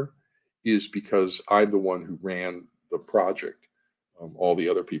author is because I'm the one who ran the project. All the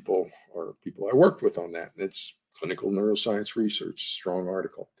other people are people I worked with on that. And it's clinical neuroscience research, strong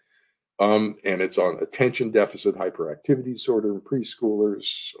article. And it's on attention deficit hyperactivity disorder in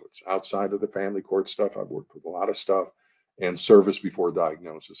preschoolers. So it's outside of the family court stuff. I've worked with a lot of stuff, and service before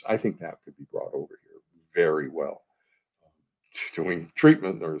diagnosis. I think that could be brought over here very well. Doing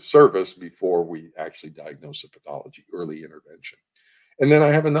treatment or service before we actually diagnose a pathology, early intervention. And then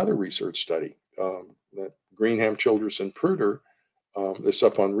I have another research study that Greenham, Childress, and Pruder, this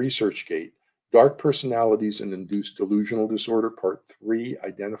up on ResearchGate, Dark Personalities and Induced Delusional Disorder, Part 3,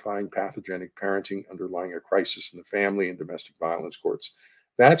 Identifying Pathogenic Parenting Underlying a Crisis in the Family and Domestic Violence Courts.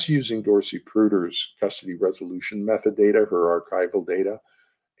 That's using Dorsey Pruder's custody resolution method data, her archival data.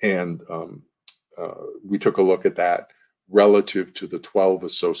 And we took a look at that relative to the 12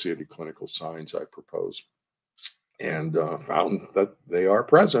 associated clinical signs I proposed, and found that they are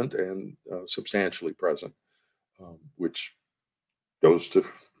present and substantially present, which goes to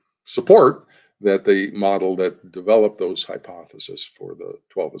support that the model that developed those hypotheses for the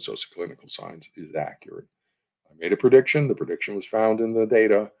 12 associated clinical signs is accurate. I made a prediction. The prediction was found in the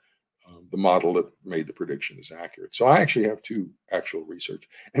data. The model that made the prediction is accurate. So I actually have two actual research.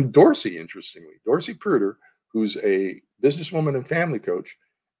 And Dorsey, interestingly, Dorsey Pruder, who's a businesswoman and family coach,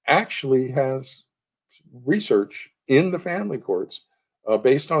 actually has research in the family courts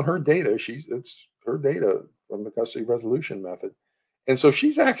based on her data. It's her data from the custody resolution method. And so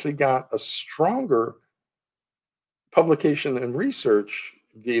she's actually got a stronger publication and research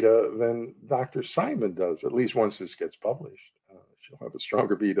Vita than Dr. Simon does, at least once this gets published. She'll have a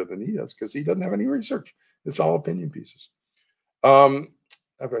stronger Vita than he does because he doesn't have any research. It's all opinion pieces. I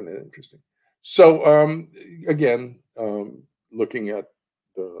find that interesting. So again, looking at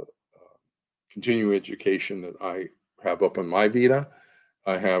the continuing education that I have up on my Vita,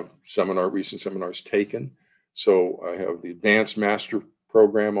 I have recent seminars taken. So I have the Advanced Master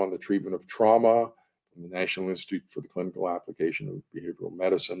Program on the Treatment of Trauma from the National Institute for the Clinical Application of Behavioral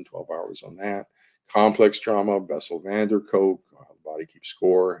Medicine, 12 hours on that. Complex trauma, Bessel van der Kolk, How the Body Keeps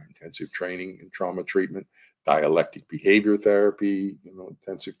Score, intensive training in trauma treatment, dialectic behavior therapy,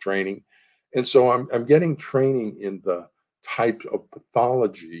 intensive training. And so I'm getting training in the type of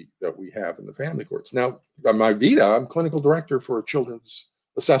pathology that we have in the family courts. Now, on my Vita, I'm clinical director for a children's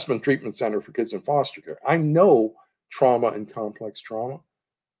assessment treatment center for kids in foster care. I know trauma and complex trauma,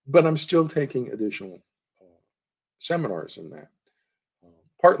 but I'm still taking additional seminars in that,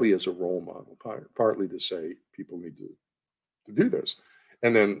 partly as a role model, partly to say people need to do this.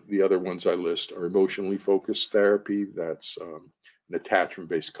 And then the other ones I list are emotionally focused therapy. That's an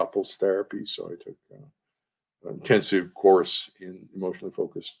attachment-based couples therapy. So I took an intensive course in emotionally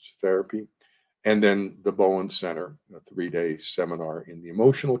focused therapy. And then the Bowen Center, a 3-day seminar in the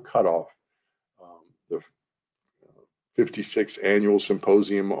emotional cutoff, the 56th annual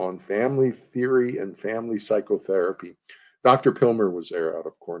symposium on family theory and family psychotherapy. Dr. Pilmer was there out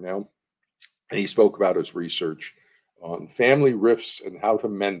of Cornell, and he spoke about his research on family rifts and how to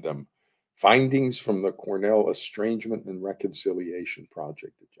mend them, findings from the Cornell Estrangement and Reconciliation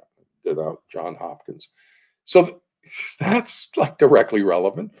Project that did out John Hopkins. So That's like directly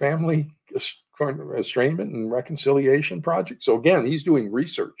relevant. Family estrangement and reconciliation project. So again, he's doing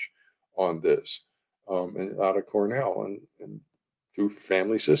research on this and out of Cornell and through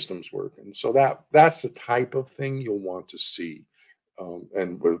family systems work. And so that's the type of thing you'll want to see.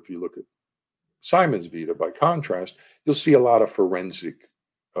 And if you look at Simon's Vita, by contrast, you'll see a lot of forensic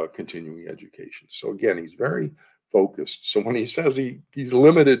continuing education. So again, he's very focused. So when he says he's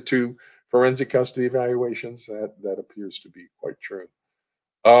limited to forensic custody evaluations, that appears to be quite true.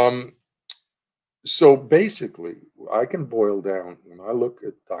 So basically, I can boil down when I look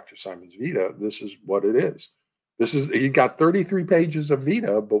at Dr. Simon's Vita, this is what it is. He got 33 pages of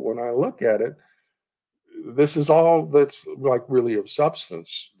Vita, but when I look at it, this is all that's like really of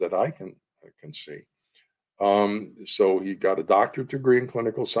substance that I can see. So he got a doctorate degree in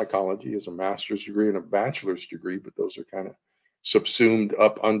clinical psychology, has a master's degree and a bachelor's degree, but those are kind of subsumed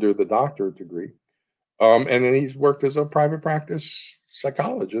up under the doctorate degree. And then he's worked as a private practice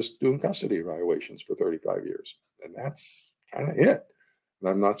psychologist doing custody evaluations for 35 years. And that's kind of it. And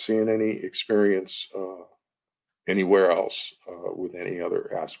I'm not seeing any experience anywhere else with any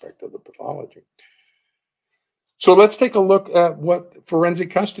other aspect of the pathology. So let's take a look at what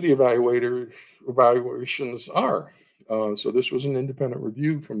forensic custody evaluations are. So this was an independent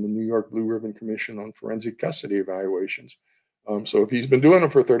review from the New York Blue Ribbon Commission on Forensic Custody Evaluations. So if he's been doing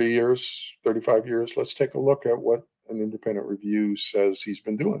it for 30 years, 35 years, let's take a look at what an independent review says he's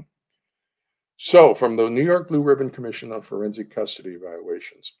been doing. So from the New York Blue Ribbon Commission on Forensic Custody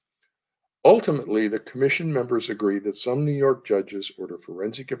Evaluations, ultimately, the commission members agree that some New York judges order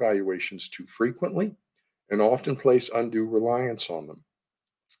forensic evaluations too frequently and often place undue reliance on them.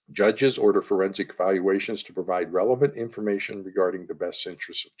 Judges order forensic evaluations to provide relevant information regarding the best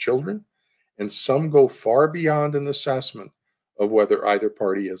interests of children, and some go far beyond an assessment of whether either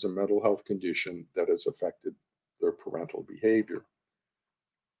party has a mental health condition that has affected their parental behavior.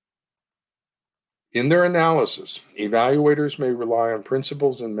 In their analysis, evaluators may rely on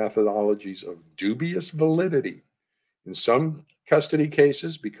principles and methodologies of dubious validity. In some custody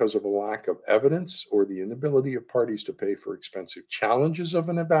cases, because of a lack of evidence or the inability of parties to pay for expensive challenges of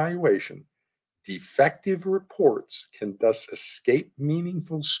an evaluation, defective reports can thus escape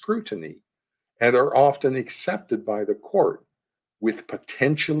meaningful scrutiny and are often accepted by the court with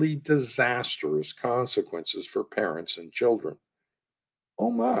potentially disastrous consequences for parents and children. Oh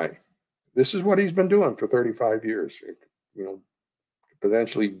my, this is what he's been doing for 35 years. You know,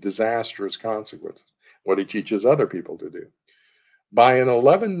 potentially disastrous consequences, what he teaches other people to do. By an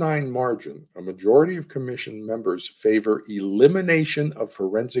 11-9 margin, a majority of commission members favor elimination of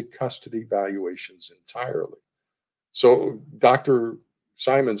forensic custody evaluations entirely. So Dr.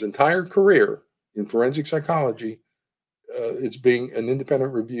 Simon's entire career in forensic psychology, it's being an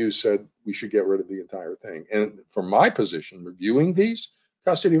independent review said we should get rid of the entire thing. And from my position, reviewing these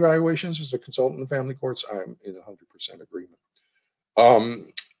custody evaluations as a consultant in family courts, I'm in 100% agreement.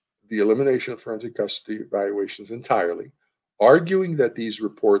 The elimination of forensic custody evaluations entirely, arguing that these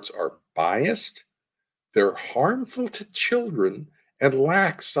reports are biased, they're harmful to children, and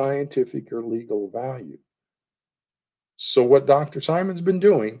lack scientific or legal value. So what Dr. Simon's been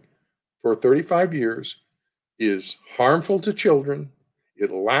doing for 35 years is harmful to children,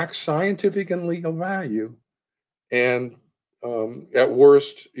 it lacks scientific and legal value, and at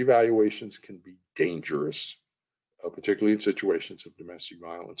worst, evaluations can be dangerous, particularly in situations of domestic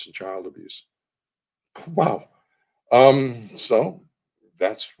violence and child abuse. Wow. So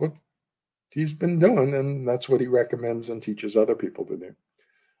that's what he's been doing, and that's what he recommends and teaches other people to do.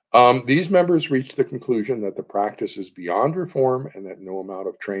 These members reached the conclusion that the practice is beyond reform and that no amount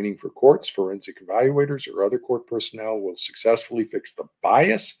of training for courts, forensic evaluators, or other court personnel will successfully fix the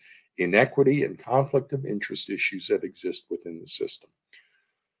bias, inequity, and conflict of interest issues that exist within the system.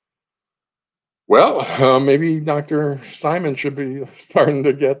 Well, maybe Dr. Simon should be starting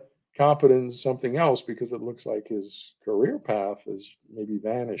to get competent in something else, because it looks like his career path is maybe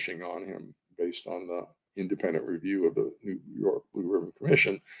vanishing on him based on the independent review of the New York Blue Ribbon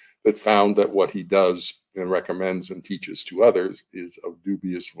Commission that found that what he does and recommends and teaches to others is of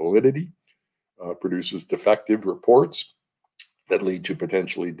dubious validity, produces defective reports that lead to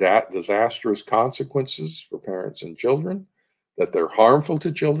potentially disastrous consequences for parents and children, that they're harmful to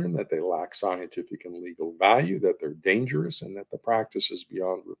children, that they lack scientific and legal value, that they're dangerous, and that the practice is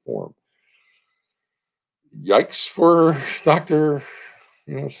beyond reform. Yikes for Dr.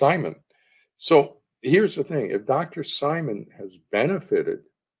 Simon. So here's the thing. If Dr. Simon has benefited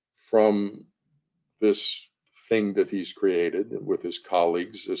from this thing that he's created with his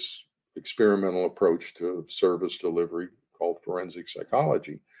colleagues, this experimental approach to service delivery called forensic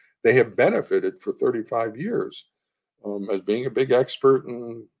psychology, they have benefited for 35 years. as being a big expert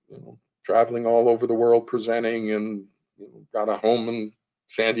and traveling all over the world presenting, and got a home in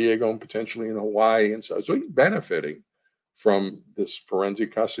San Diego and potentially in Hawaii, and so he's benefiting from this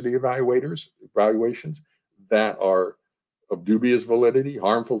forensic custody evaluations that are of dubious validity,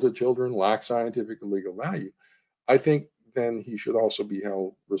 harmful to children, lack scientific and legal value. I think then he should also be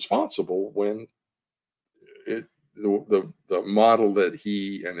held responsible when the model that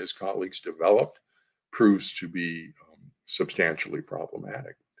he and his colleagues developed proves to be substantially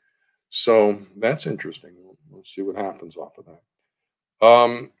problematic. So that's interesting. We'll see what happens off of that.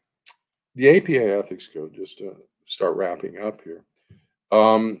 The APA Ethics Code, just to start wrapping up here.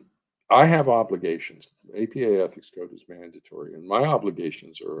 I have obligations. APA Ethics Code is mandatory, and my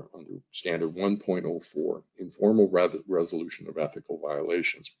obligations are under Standard 1.04, Informal Resolution of Ethical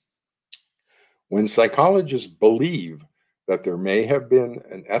Violations. When psychologists believe that there may have been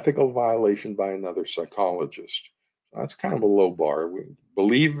an ethical violation by another psychologist, that's kind of a low bar. We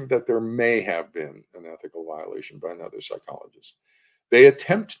believe that there may have been an ethical violation by another psychologist. They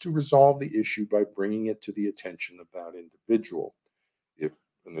attempt to resolve the issue by bringing it to the attention of that individual if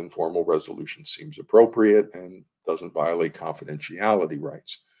an informal resolution seems appropriate and doesn't violate confidentiality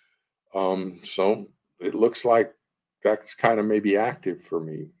rights. So it looks like that's kind of maybe active for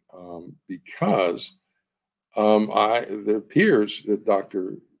me because it appears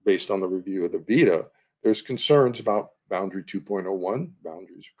that based on the review of the Vita, there's concerns about Boundary 2.01,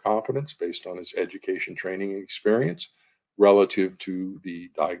 boundaries of competence based on his education, training, and experience relative to the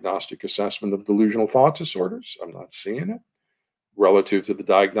diagnostic assessment of delusional thought disorders. I'm not seeing it. Relative to the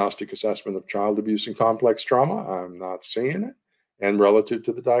diagnostic assessment of child abuse and complex trauma, I'm not seeing it. And relative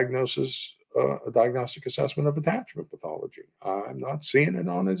to the diagnostic assessment of attachment pathology, I'm not seeing it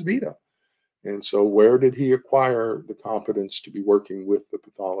on his Vita. And so where did he acquire the competence to be working with the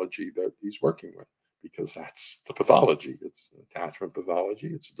pathology that he's working with? Because that's the pathology. It's attachment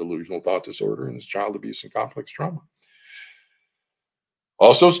pathology, it's a delusional thought disorder, and it's child abuse and complex trauma.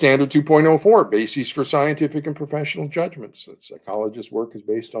 Also, Standard 2.04, Bases for Scientific and Professional Judgments. That psychologists' work is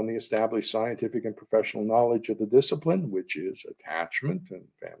based on the established scientific and professional knowledge of the discipline, which is attachment and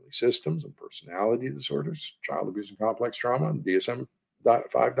family systems and personality disorders, child abuse and complex trauma, and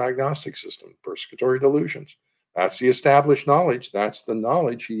DSM-5 diagnostic system, persecutory delusions. That's the established knowledge. That's the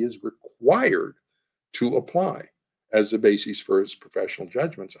knowledge he is required to apply as the basis for his professional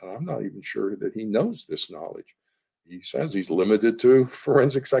judgments. And I'm not even sure that he knows this knowledge. He says he's limited to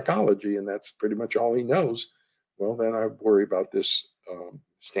forensic psychology, and that's pretty much all he knows. Well, then I worry about this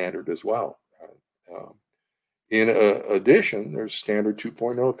standard as well. In addition, there's Standard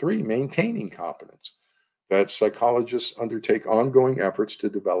 2.03, Maintaining Competence, that psychologists undertake ongoing efforts to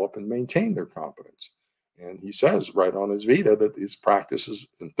develop and maintain their competence. And he says right on his Vita that his practices,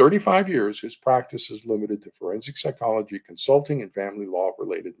 in 35 years, his practice is limited to forensic psychology, consulting, and family law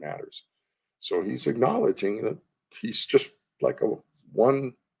related matters. So he's acknowledging that he's just like a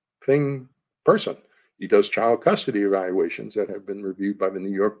one thing person. He does child custody evaluations that have been reviewed by the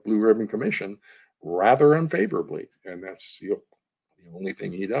New York Blue Ribbon Commission rather unfavorably. And that's the only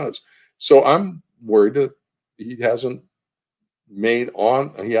thing he does. So I'm worried that he hasn't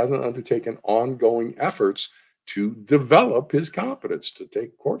undertaken ongoing efforts to develop his competence, to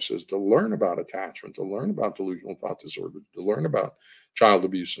take courses, to learn about attachment, to learn about delusional thought disorder, to learn about child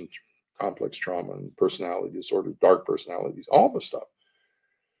abuse and complex trauma and personality disorder, dark personalities, all the stuff.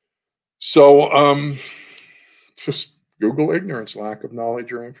 So just Google ignorance, lack of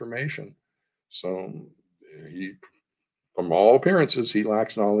knowledge or information. So from all appearances, he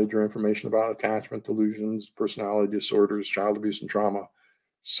lacks knowledge or information about attachment, delusions, personality disorders, child abuse, and trauma.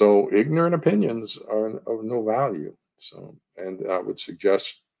 So ignorant opinions are of no value. So, and I would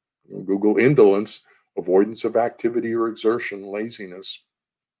suggest Google indolence, avoidance of activity or exertion, laziness.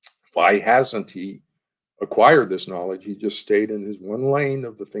 Why hasn't he acquired this knowledge? He just stayed in his one lane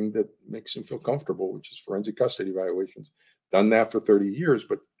of the thing that makes him feel comfortable, which is forensic custody evaluations. Done that for 30 years,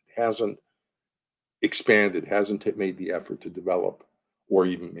 but hasn't expanded, hasn't made the effort to develop or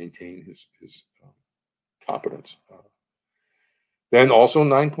even maintain his competence. Then also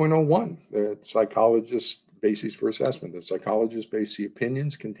 9.01, the psychologist's basis for assessment. The psychologists base the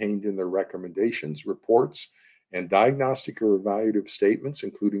opinions contained in their recommendations, reports, and diagnostic or evaluative statements,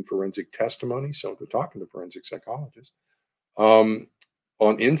 including forensic testimony. So they're talking to forensic psychologists,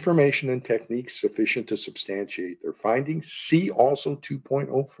 on information and techniques sufficient to substantiate their findings. See also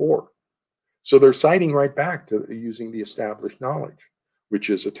 2.04. So they're citing right back to using the established knowledge, which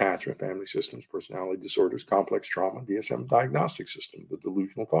is attachment, family systems, personality disorders, complex trauma, DSM diagnostic system, the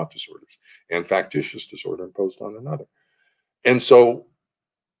delusional thought disorders, and factitious disorder imposed on another. And so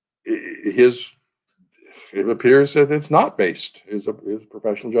it appears that it's not based. His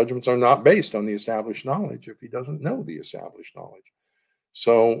professional judgments are not based on the established knowledge if he doesn't know the established knowledge.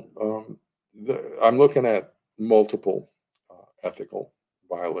 So I'm looking at multiple ethical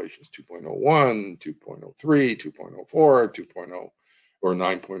violations: 2.01, 2.03, 2.04, 2.0, or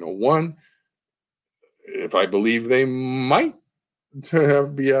 9.01. If I believe they might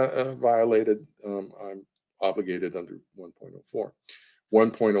be violated, I'm obligated under 1.04.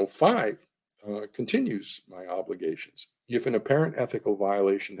 1.05 continues my obligations. If an apparent ethical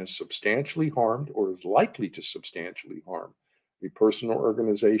violation has substantially harmed or is likely to substantially harm a person or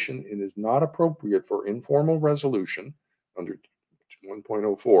organization and is not appropriate for informal resolution under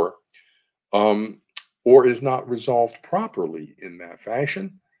 1.04, or is not resolved properly in that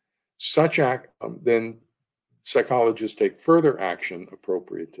fashion, such act then psychologists take further action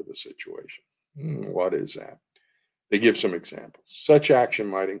appropriate to the situation. What is that? They give some examples. Such action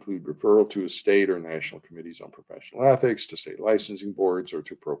might include referral to a state or national committees on professional ethics, to state licensing boards, or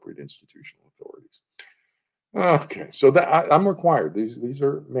to appropriate institutional authorities. Okay, so that I'm required. These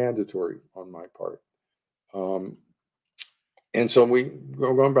are mandatory on my part. And so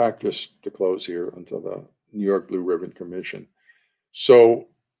going back just to close here until the New York Blue Ribbon Commission. So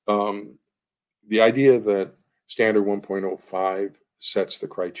the idea that Standard 1.05 sets the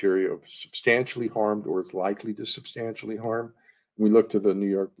criteria of substantially harmed or is likely to substantially harm. We look to the New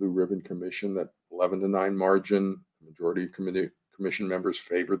York Blue Ribbon Commission, that 11-9 margin. The majority of commission members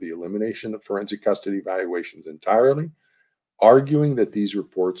favor the elimination of forensic custody evaluations entirely, arguing that these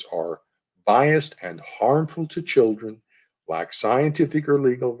reports are biased and harmful to children, lack scientific or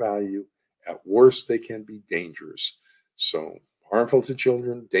legal value. At worst, they can be dangerous. So harmful to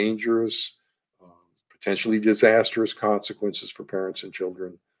children, dangerous, potentially disastrous consequences for parents and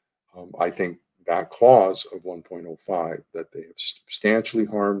children. I think that clause of 1.05, that they have substantially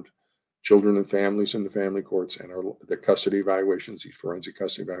harmed children and families in the family courts and are the custody evaluations, these forensic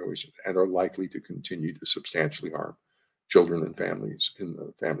custody evaluations, and are likely to continue to substantially harm children and families in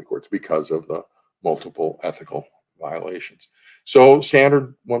the family courts because of the multiple ethical violations. So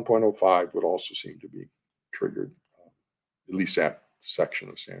standard 1.05 would also seem to be triggered, at least that section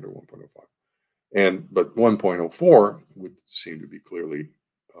of standard 1.05. But 1.04 would seem to be clearly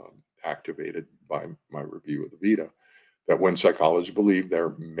activated by my review of the Vitae, that when psychologists believe there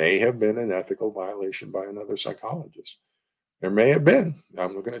may have been an ethical violation by another psychologist. There may have been.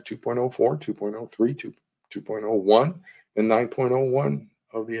 I'm looking at 2.04, 2.03, 2.01, and 9.01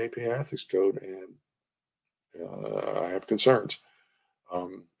 of the APA Ethics Code, and I have concerns.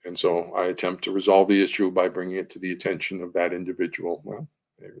 And so I attempt to resolve the issue by bringing it to the attention of that individual. Well,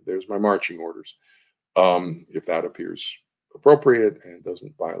 there's my marching orders. If that appears appropriate and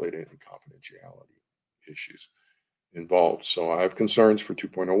doesn't violate any confidentiality issues involved. So I have concerns for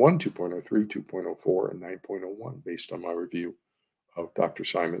 2.01, 2.03, 2.04, and 9.01 based on my review of Dr.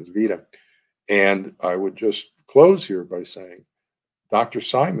 Simon's Vitae. And I would just close here by saying Dr.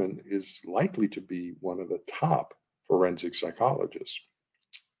 Simon is likely to be one of the top forensic psychologists.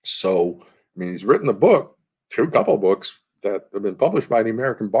 So, I mean, he's written a couple of books that have been published by the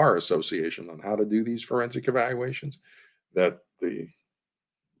American Bar Association on how to do these forensic evaluations that the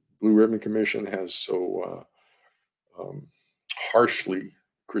Blue Ribbon Commission has so harshly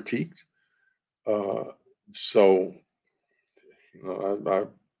critiqued. So, I've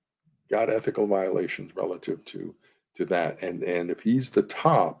got ethical violations relative to that. And if he's the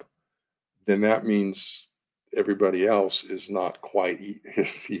top, then that means everybody else is not quite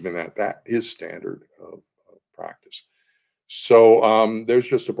even at his standard of practice. So there's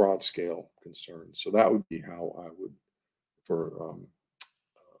just a broad scale concern. So that would be how I would, for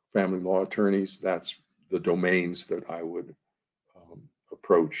family law attorneys, that's the domains that I would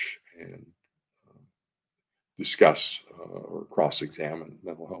approach and discuss or cross-examine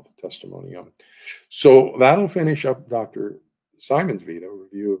mental health testimony on. So that'll finish up Dr. Simon's Vitae, a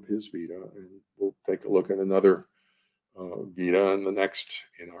review of his Vitae, and we'll take a look at another Vitae and the next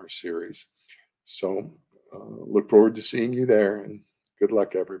in our series. So look forward to seeing you there, and good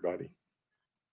luck, everybody.